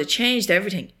it was, it changed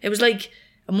everything. It was like,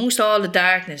 amongst all the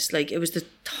darkness, like, it was the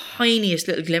tiniest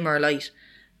little glimmer of light.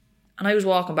 And I was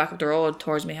walking back up the road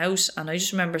towards my house, and I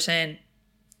just remember saying,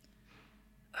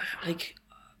 like,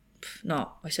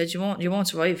 no. I said, you won't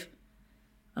survive.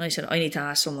 And I said, I need to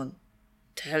ask someone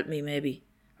to help me maybe,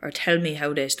 or tell me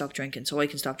how they stop drinking so I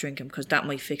can stop drinking, because that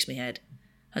might fix my head.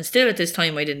 And still at this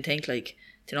time I didn't think, like,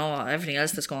 you know what, everything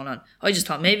else that's going on. I just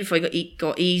thought maybe if I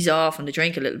go ease off on the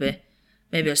drink a little bit,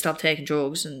 maybe I'll stop taking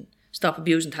drugs and stop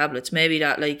abusing tablets. Maybe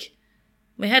that, like,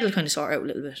 my head will kind of sort out a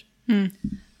little bit.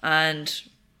 And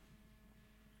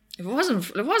if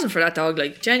it wasn't for that dog,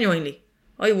 like, genuinely,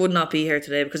 I would not be here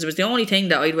today, because it was the only thing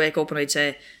that I'd wake up and I'd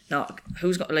say, no,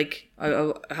 who's got, like,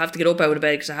 I have to get up out of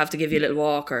bed because I have to give you a little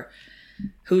walk, or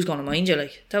who's going to mind you?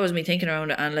 Like, that was me thinking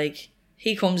around it. And, like,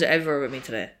 he comes everywhere with me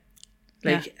today,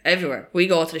 like, everywhere. We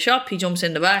go to the shop, he jumps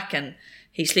in the back, and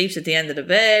he sleeps at the end of the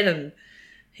bed, and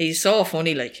he's so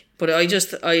funny, like. But I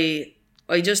just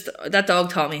that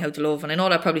dog taught me how to love, and I know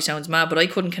that probably sounds mad, but I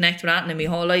couldn't connect with that in my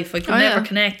whole life. I could never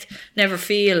connect, never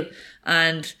feel.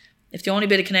 And if the only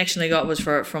bit of connection I got was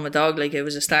from a dog, like, it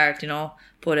was a start, you know.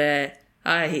 But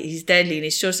He's deadly, and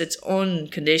it's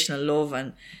unconditional love,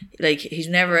 and like he's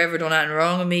never ever done anything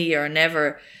wrong with me, or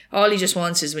never. All he just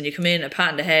wants is when you come in, a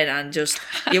pat on the head, and just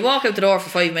you walk out the door for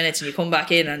 5 minutes and you come back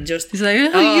in and just He's like,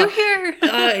 you here?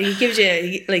 He gives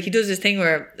you he does this thing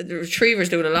where the retrievers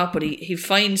do it a lot, but he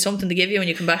finds something to give you when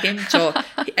you come back in. So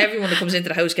everyone that comes into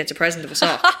the house gets a present of a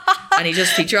sock, and he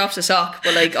drops a sock.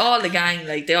 But like all the gang,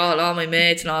 like all my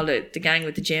mates and all the gang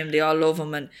with the gym, they all love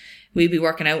him, and we'd be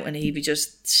working out and he'd be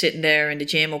just sitting there in the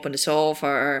gym up on the sofa,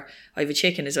 or I have a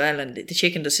chicken as well, and the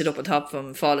chicken does sit up on top of him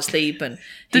and fall asleep, and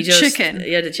the chicken yeah,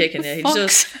 we have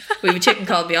a chicken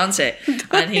called Beyonce,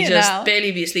 and he just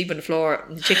barely be asleep on the floor,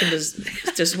 and the chicken does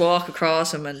just walk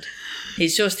across him, and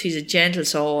he's a gentle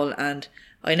soul, and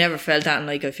I never felt that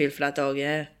like I feel for that dog.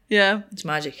 Yeah, it's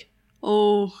magic.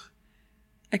 Oh,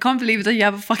 I can't believe that you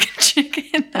have a fucking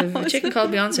chicken. I have a chicken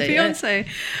called Beyonce.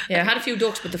 Yeah, I had a few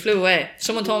ducks, but they flew away.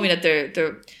 Someone told me that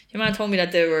your man told me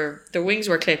that their wings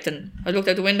were clipped, and I looked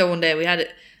out the window one day. We had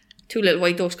 2 little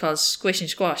white ducks called Squish and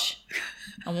Squash,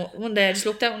 and one day I just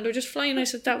looked out and they were just flying. I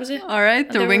said that was it. All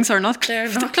right, their wings are not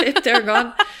clipped. They're not clipped. They're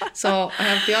gone. So I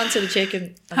have Beyonce the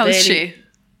chicken. How's she?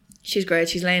 She's great.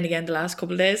 She's laying again the last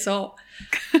couple of days. So.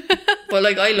 But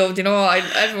like I loved,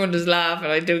 everyone does laugh,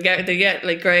 and they get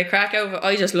like great crack out of it.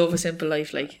 I just love a simple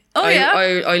life, like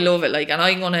I love it, like, and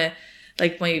I'm gonna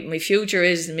like my future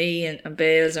is me and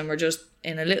Bales, and we're just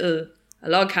in a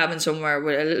log cabin somewhere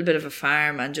with a little bit of a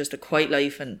farm and just a quiet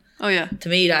life, and to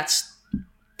me that's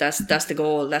the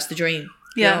goal, that's the dream.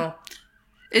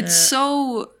 It's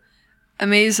so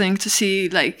amazing to see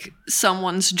like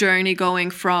someone's journey going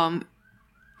from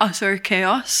utter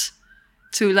chaos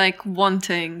to like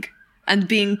wanting and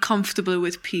being comfortable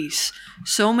with peace.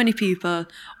 So many people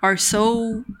are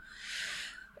so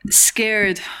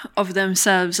scared of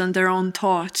themselves and their own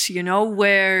thoughts, and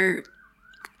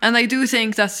I do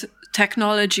think that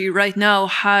technology right now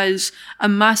has a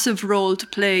massive role to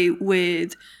play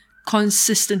with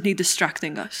consistently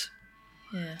distracting us.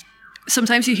 Yeah.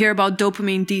 Sometimes you hear about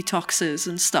dopamine detoxes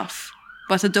and stuff,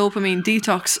 but a dopamine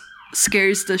detox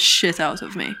scares the shit out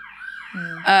of me.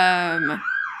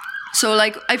 So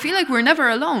like I feel like we're never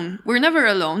alone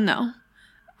now,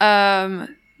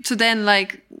 so then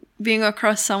like being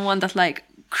across someone that like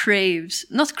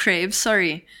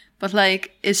but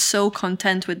like is so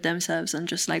content with themselves and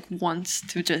just like wants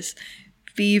to just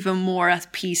be even more at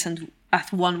peace and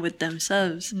at one with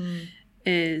themselves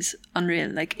is unreal.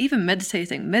 Like even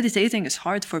meditating is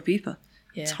hard for people.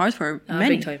 It's hard for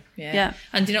many. Big time.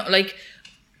 And like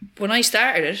when I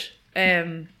started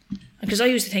it, because I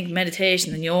used to think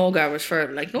meditation and yoga was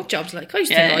for like nut jobs. Like I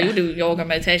used to think, you do yoga and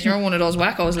meditation, you're one of those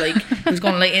wackos like who's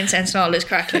going to light incense and all this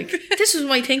crack. Like this was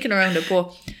my thinking around it.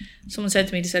 But someone said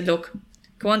to me, they said, look,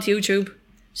 go onto YouTube,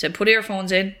 said put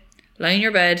earphones in, lie in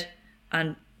your bed,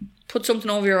 and put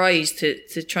something over your eyes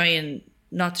to try and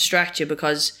not distract you,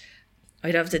 because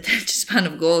I'd have the attention span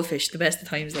of a goldfish the best of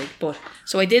times. Like, but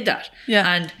so I did that.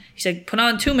 And he said, put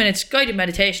on 2 minutes guided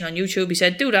meditation on YouTube. He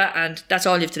said, do that, and that's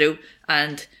all you have to do.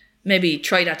 And maybe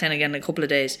try that then again in a couple of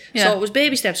days. So it was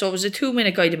baby steps. So it was a 2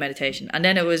 minute guided meditation, and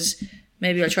then it was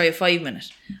maybe I'll try a 5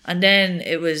 minute, and then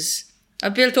it was I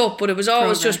built up. But it was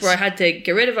always just where I had to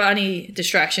get rid of any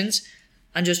distractions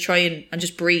and just try and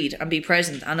just breathe and be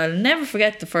present. And I'll never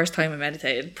forget the first time I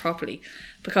meditated properly,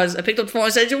 because I picked up the phone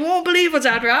and said, you won't believe what's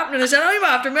after happening. I said, I'm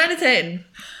after meditating.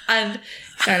 And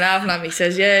he started laughing at me. He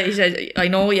says, he said, I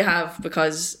know you have,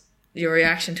 because your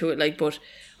reaction to it, like, but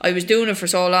I was doing it for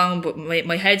so long, but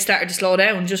my head started to slow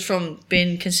down just from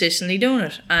being consistently doing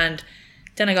it. And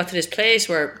then I got to this place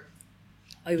where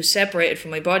I was separated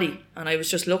from my body, and I was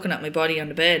just looking at my body on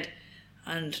the bed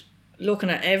and looking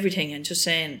at everything and just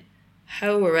saying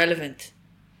how irrelevant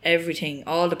everything,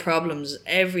 all the problems,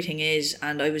 everything is.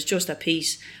 And I was just at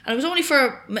peace. And it was only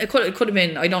for, it could have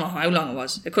been, I don't know how long it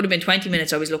was. It could have been 20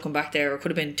 minutes I was looking back there, or it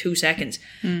could have been 2 seconds.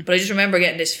 But I just remember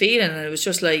getting this feeling, and it was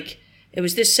just like, it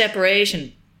was this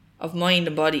separation of mind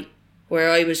and body,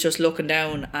 where I was just looking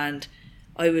down and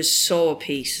I was so at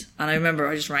peace. And I remember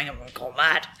I just rang him and going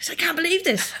mad. I said, I can't believe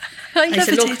this. I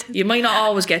said, look, you might not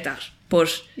always get that,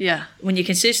 but when you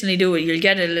consistently do it, you'll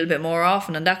get it a little bit more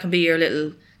often, and that can be your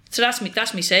little. So that's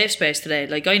me safe space today.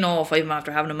 Like, I know if I'm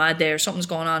after having a mad day or something's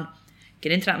going on,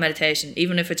 get into that meditation,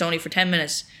 even if it's only for 10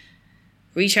 minutes.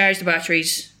 Recharge the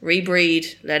batteries,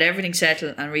 rebreathe, let everything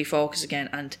settle, and refocus again.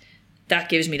 And that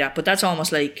gives me that. But that's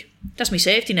almost like, that's my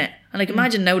safety net. And like,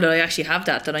 imagine now that I actually have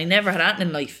that I never had anything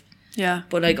in life. Yeah.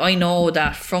 But like, I know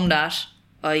that from that,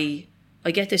 I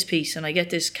get this peace and I get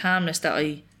this calmness that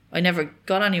I never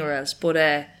got anywhere else. But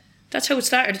that's how it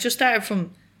started. It just started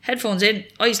from headphones in,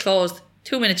 eyes closed,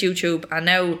 2 minutes YouTube, and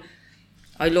now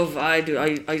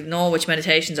I know which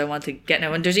meditations I want to get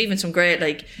now. And there's even some great,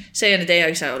 like, say in a day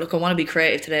I say, oh, look, I want to be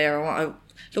creative today, or I'm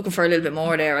looking for a little bit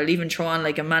more there. I'll even throw on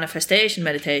like a manifestation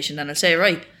meditation, and I'll say,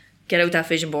 right, get out that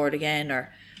vision board again,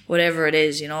 or whatever it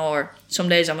is, you know. Or some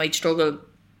days I might struggle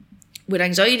with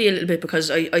anxiety a little bit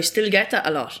because I still get that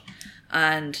a lot.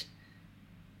 And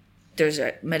there's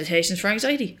meditations for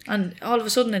anxiety, and all of a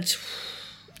sudden it's...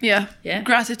 Yeah.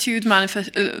 Gratitude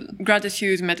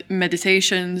meditations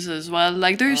as well.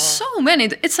 Like there's so many.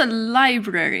 It's a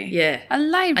library. Yeah. A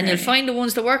library. And you'll find the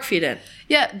ones that work for you then.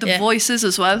 Yeah, the voices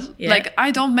as well. Yeah. Like I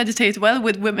don't meditate well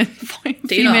with women.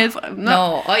 Do you female. not?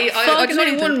 No. There's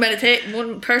only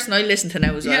one person I listen to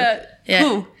now as well. Yeah.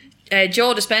 Who?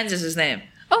 Joe Dispenza's his name.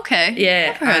 Okay.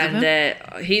 Yeah, I've heard of him.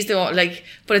 He's the one, like,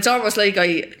 but it's almost like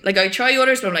I try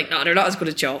others, but I'm like, no, they're not as good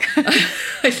as Joe.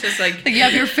 It's just like you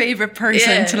have your favorite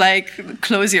person to like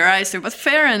close your eyes to, but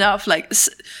fair enough. Like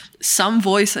some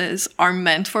voices are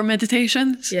meant for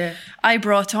meditations. Yeah, I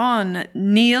brought on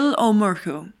Neil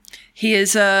O'Murku. He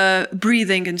is a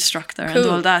breathing instructor and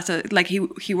all that. Like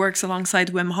he works alongside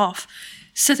Wim Hof.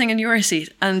 Sitting in your seat,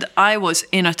 and I was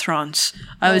in a trance.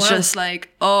 I was just like,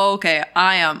 oh, okay,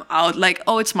 I am out. Like,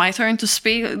 oh, it's my turn to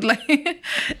speak. Like, but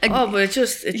it calms it's you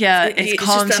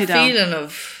just that down. Feeling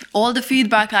of all the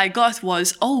feedback I got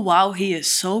was, oh wow, he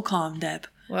is so calm, Deb.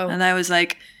 Wow. And I was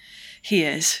like, he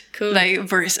is cool.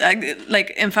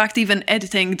 Like in fact, even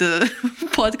editing the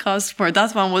podcast for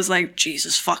that one was like,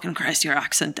 Jesus fucking Christ, your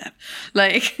accent, Deb.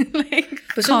 Like,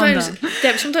 but sometimes,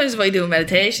 Deb, sometimes if I do a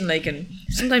meditation, like, and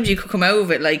sometimes you could come out of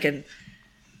it, like, and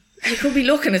you could be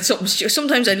looking at something.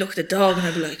 Sometimes I look at the dog and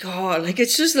I'd be like, oh, like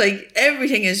it's just like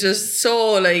everything is just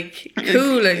so like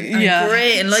cool and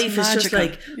great, and life is just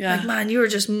like man, you're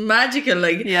just magical.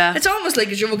 Like, it's almost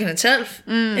like a drug in itself.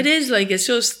 It is like, it's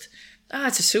just.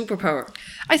 It's a superpower.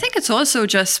 I think it's also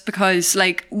just because,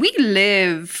 like, we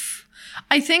live...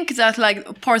 I think that,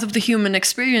 like, part of the human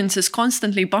experience is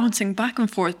constantly bouncing back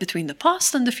and forth between the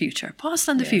past and the future.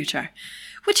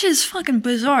 Which is fucking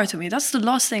bizarre to me. That's the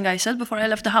last thing I said before I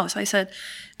left the house. I said,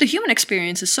 the human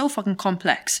experience is so fucking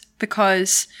complex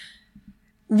because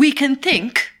we can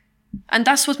think... And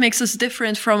that's what makes us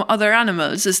different from other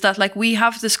animals, is that, like, we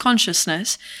have this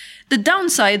consciousness. The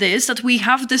downside is that we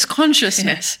have this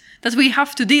consciousness that we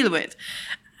have to deal with.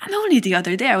 And only the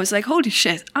other day I was like, holy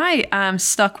shit, I am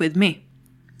stuck with me.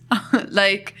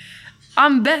 Like,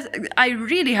 I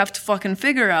really have to fucking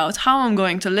figure out how I'm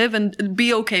going to live and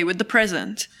be okay with the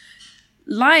present.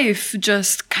 Life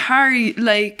just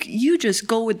you just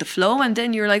go with the flow, and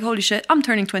then you're like, holy shit, I'm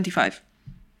turning 25.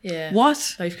 Yeah.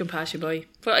 What? Life can pass you by.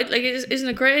 But isn't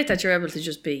it great that you're able to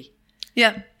just be?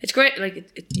 Yeah. It's great.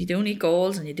 Like, you do need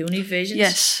goals and you do need visions.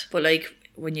 Yes. But like,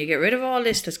 when you get rid of all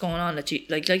this that's going on, that you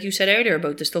like you said earlier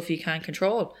about the stuff you can't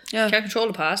control. Yeah. You can't control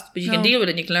the past, but you can deal with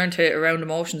it, and you can learn to around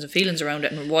emotions and feelings around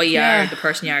it and why you are the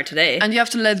person you are today. And you have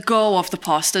to let go of the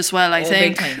past as well, I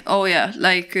think. Big time. Oh yeah.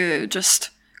 Like,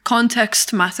 just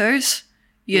context matters,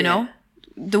 you know?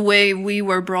 The way we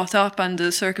were brought up and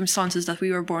the circumstances that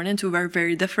we were born into were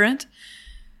very different.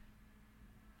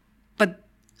 But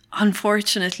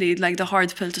unfortunately, like, the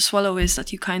hard pill to swallow is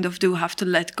that you kind of do have to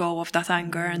let go of that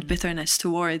anger and bitterness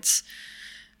towards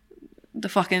the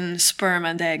fucking sperm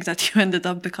and egg that you ended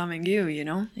up becoming you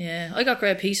know? Yeah. I got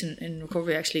great peace in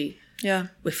recovery, actually. Yeah.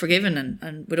 With forgiving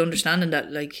and with understanding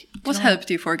that, like... What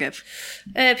helped you forgive?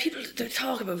 People, they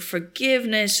talk about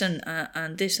forgiveness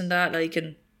and this and that, like,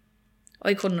 and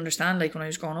I couldn't understand, like, when I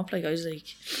was growing up, like, I was like...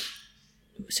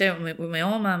 Say with my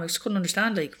own mum, I just couldn't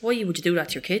understand, like, why would you do that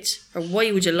to your kids? Or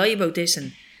why would you lie about this?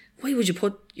 And why would you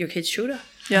put your kids through that?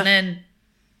 Yeah. And then,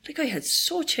 like, I had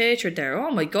such hatred there.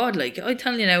 Oh my God, like, I'm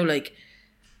telling you now, like,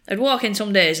 I'd walk in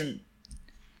some days and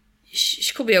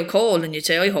she could be out cold, and you'd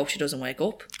say, I hope she doesn't wake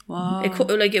up. Wow.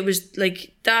 It was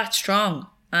like that strong.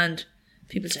 And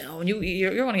people say, oh,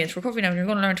 you're going to get into recovery now and you're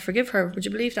going to learn to forgive her. Would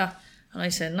you believe that? And I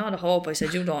said, not a hope. I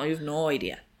said, you've no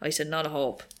idea. I said, not a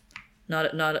hope.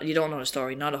 Not you don't know the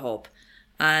story, not a hope.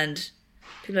 And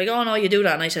people are like, oh no, you do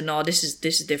that. And I said, no, this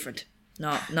is different.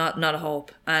 Not a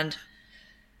hope. And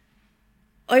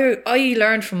I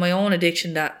learned from my own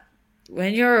addiction that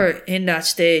when you're in that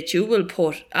state, you will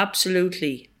put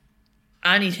absolutely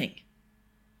anything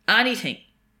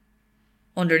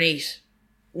underneath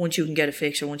once you can get a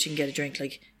fix or once you can get a drink.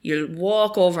 Like, you'll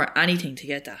walk over anything to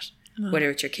get that. Whether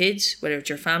it's your kids, whether it's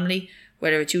your family,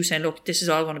 whether it's you saying, look, this is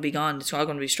all going to be gone, it's all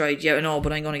going to be straight. Yeah, no,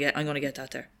 but I'm going to get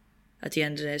that there at the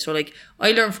end of the day. So, like,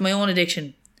 I learned from my own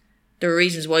addiction there were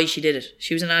reasons why she did it.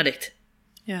 She was an addict.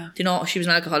 Yeah. You know, she was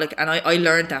an alcoholic, and I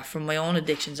learned that from my own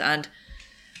addictions. And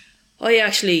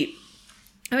I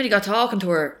really got talking to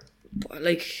her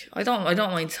like I don't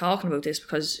mind talking about this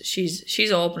because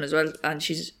she's open as well, and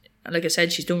she's, like I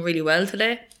said, she's doing really well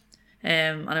today.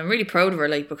 And I'm really proud of her,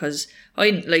 like, because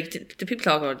I, like, the people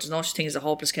talk about there's no such thing as a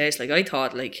hopeless case. Like, I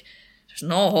thought, like, there's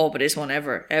no hope of this one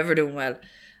ever doing well.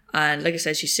 And like I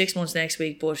said, she's 6 months next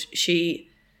week, but she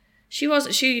was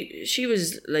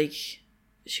like,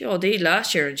 she OD'd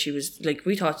last year, and she was like,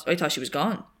 I thought she was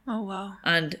gone. Oh wow.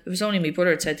 And it was only my brother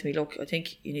had said to me, look, I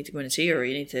think you need to go in and see her, or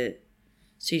you need to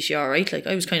see if she's alright. Like,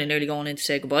 I was kind of nearly going in to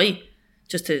say goodbye,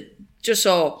 just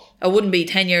so I wouldn't be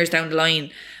 10 years down the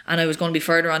line and I was going to be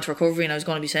further on to recovery, and I was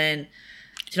going to be saying,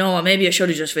 you know what, maybe I should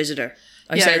have just visited her.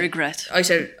 I regret. I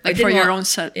said, like, for your own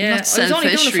self, not selfish I was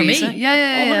only doing it for reason. me.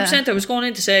 Yeah. 100%. I was going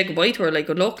in to say goodbye to her, like,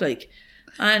 good luck, like,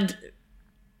 and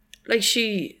like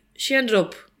she ended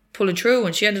up pulling through,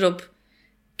 and she ended up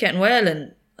getting well,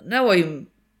 and now we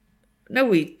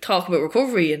talk about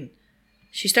recovery, and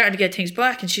she's starting to get things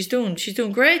back, and she's doing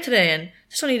great today, and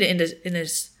it's only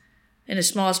in a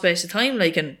small space of time,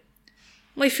 like, and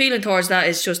my feeling towards that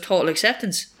is just total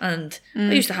acceptance. And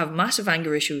I used to have massive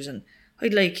anger issues, and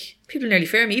I'd, like, people nearly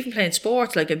fear me, even playing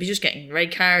sports. Like, I'd be just getting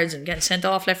red cards and getting sent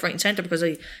off left, right and centre because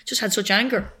I just had such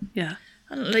anger. Yeah.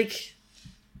 And, like,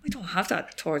 I don't have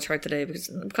that towards her today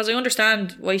because I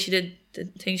understand why she did the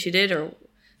things she did, or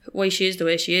why she is the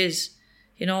way she is,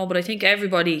 you know. But I think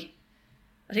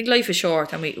life is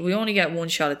short, and we only get one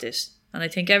shot at this, and I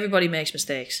think everybody makes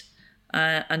mistakes.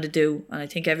 And they do, and I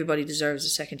think everybody deserves a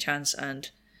second chance. And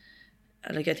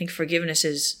like, I think forgiveness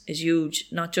is huge,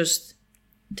 not just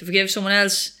to forgive someone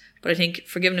else, but I think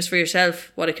forgiveness for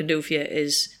yourself, what it can do for you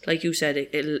is, like you said,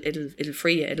 it'll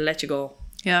free you, it'll let you go.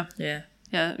 Yeah.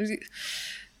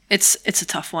 It's a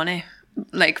tough one, eh?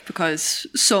 Like, because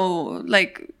there's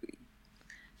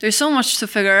so much to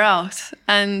figure out,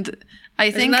 and I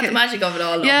think isn't that the magic of it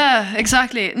all, though? Yeah,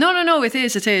 exactly. No, it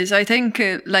is. I think,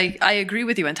 I agree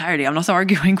with you entirely. I'm not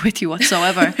arguing with you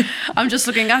whatsoever. I'm just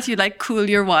looking at you like, cool,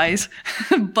 you're wise.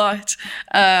 But,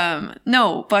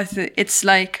 but it's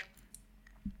like,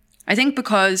 I think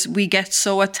because we get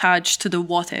so attached to the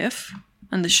what if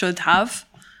and the should have,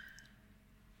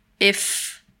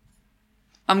 if,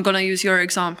 I'm going to use your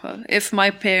example, if my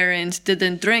parents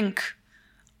didn't drink,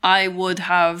 I would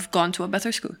have gone to a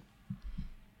better school.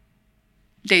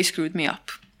 They screwed me up.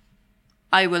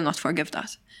 I will not forgive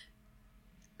that.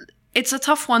 It's a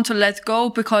tough one to let go,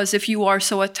 because if you are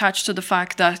so attached to the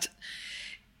fact that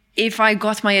if I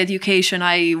got my education,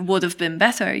 I would have been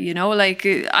better, you know? Like,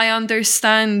 I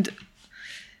understand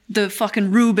the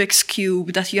fucking Rubik's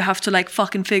Cube that you have to, like,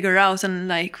 fucking figure out and,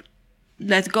 like,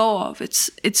 let go of. It's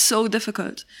so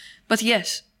difficult. But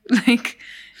yes, like,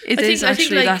 it is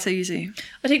actually that easy.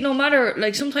 I think no matter,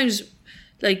 like, sometimes,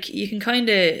 like, you can kind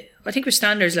of, I think with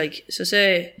standards, like, so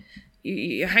say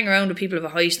you hang around with people of a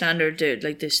high standard,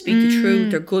 like, they speak the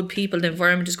truth, they're good people, the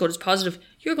environment is good, it's positive,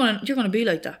 you're gonna be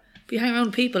like that. But you hang around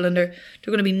with people and they're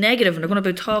gonna be negative, and they're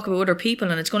gonna talk about other people,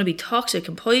 and it's gonna be toxic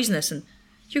and poisonous, and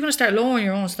you're gonna start lowering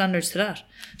your own standards to that.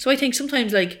 So I think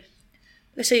sometimes, like,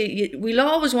 let's say we'll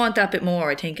always want that bit more.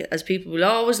 I think as people, we'll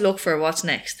always look for what's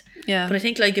next. Yeah. But I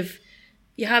think, like, if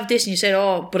you have this and you say,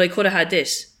 oh, but I could have had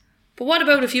this. But what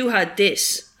about if you had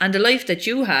this, and the life that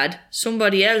you had,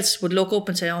 somebody else would look up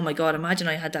and say, oh my God, imagine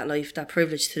I had that life, that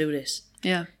privilege to do this.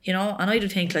 Yeah. You know, and I do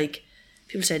think, like,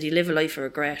 people said, you live a life of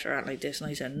regret or anything like this, and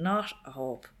I said, not a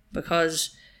hope.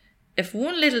 Because if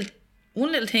one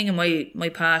little thing in my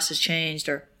past has changed,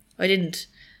 or I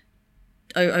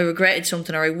regretted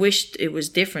something, or I wished it was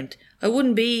different, I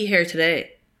wouldn't be here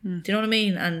today. Do you know what I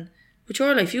mean? And with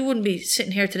your life, you wouldn't be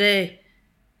sitting here today,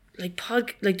 like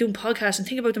doing podcasts, and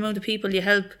think about the amount of people you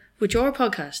help with your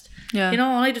podcast. Yeah. You know,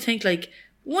 and I do think, like,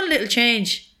 one little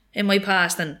change in my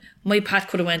past, and my path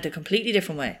could have went a completely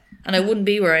different way, and I wouldn't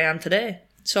be where I am today.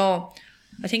 So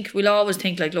I think we'll always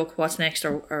think, like, look, what's next,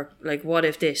 or like, what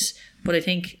if this? But I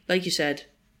think, like you said,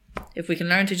 if we can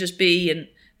learn to just be and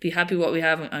be happy with what we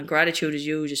have, and gratitude is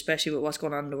huge, especially with what's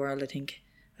going on in the world, I think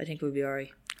we'll be alright.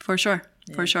 For sure.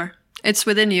 It's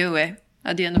within you, eh?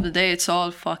 At the end of the day, it's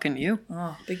all fucking you.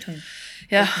 Oh, big time.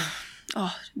 Yeah. Big time.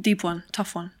 Oh, deep one,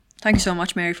 tough one. Thank you so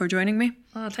much, Mary, for joining me.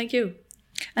 Oh, thank you.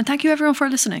 And thank you, everyone, for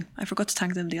listening. I forgot to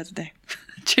thank them the other day.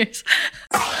 Cheers.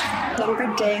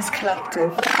 Longer Days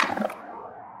Collective.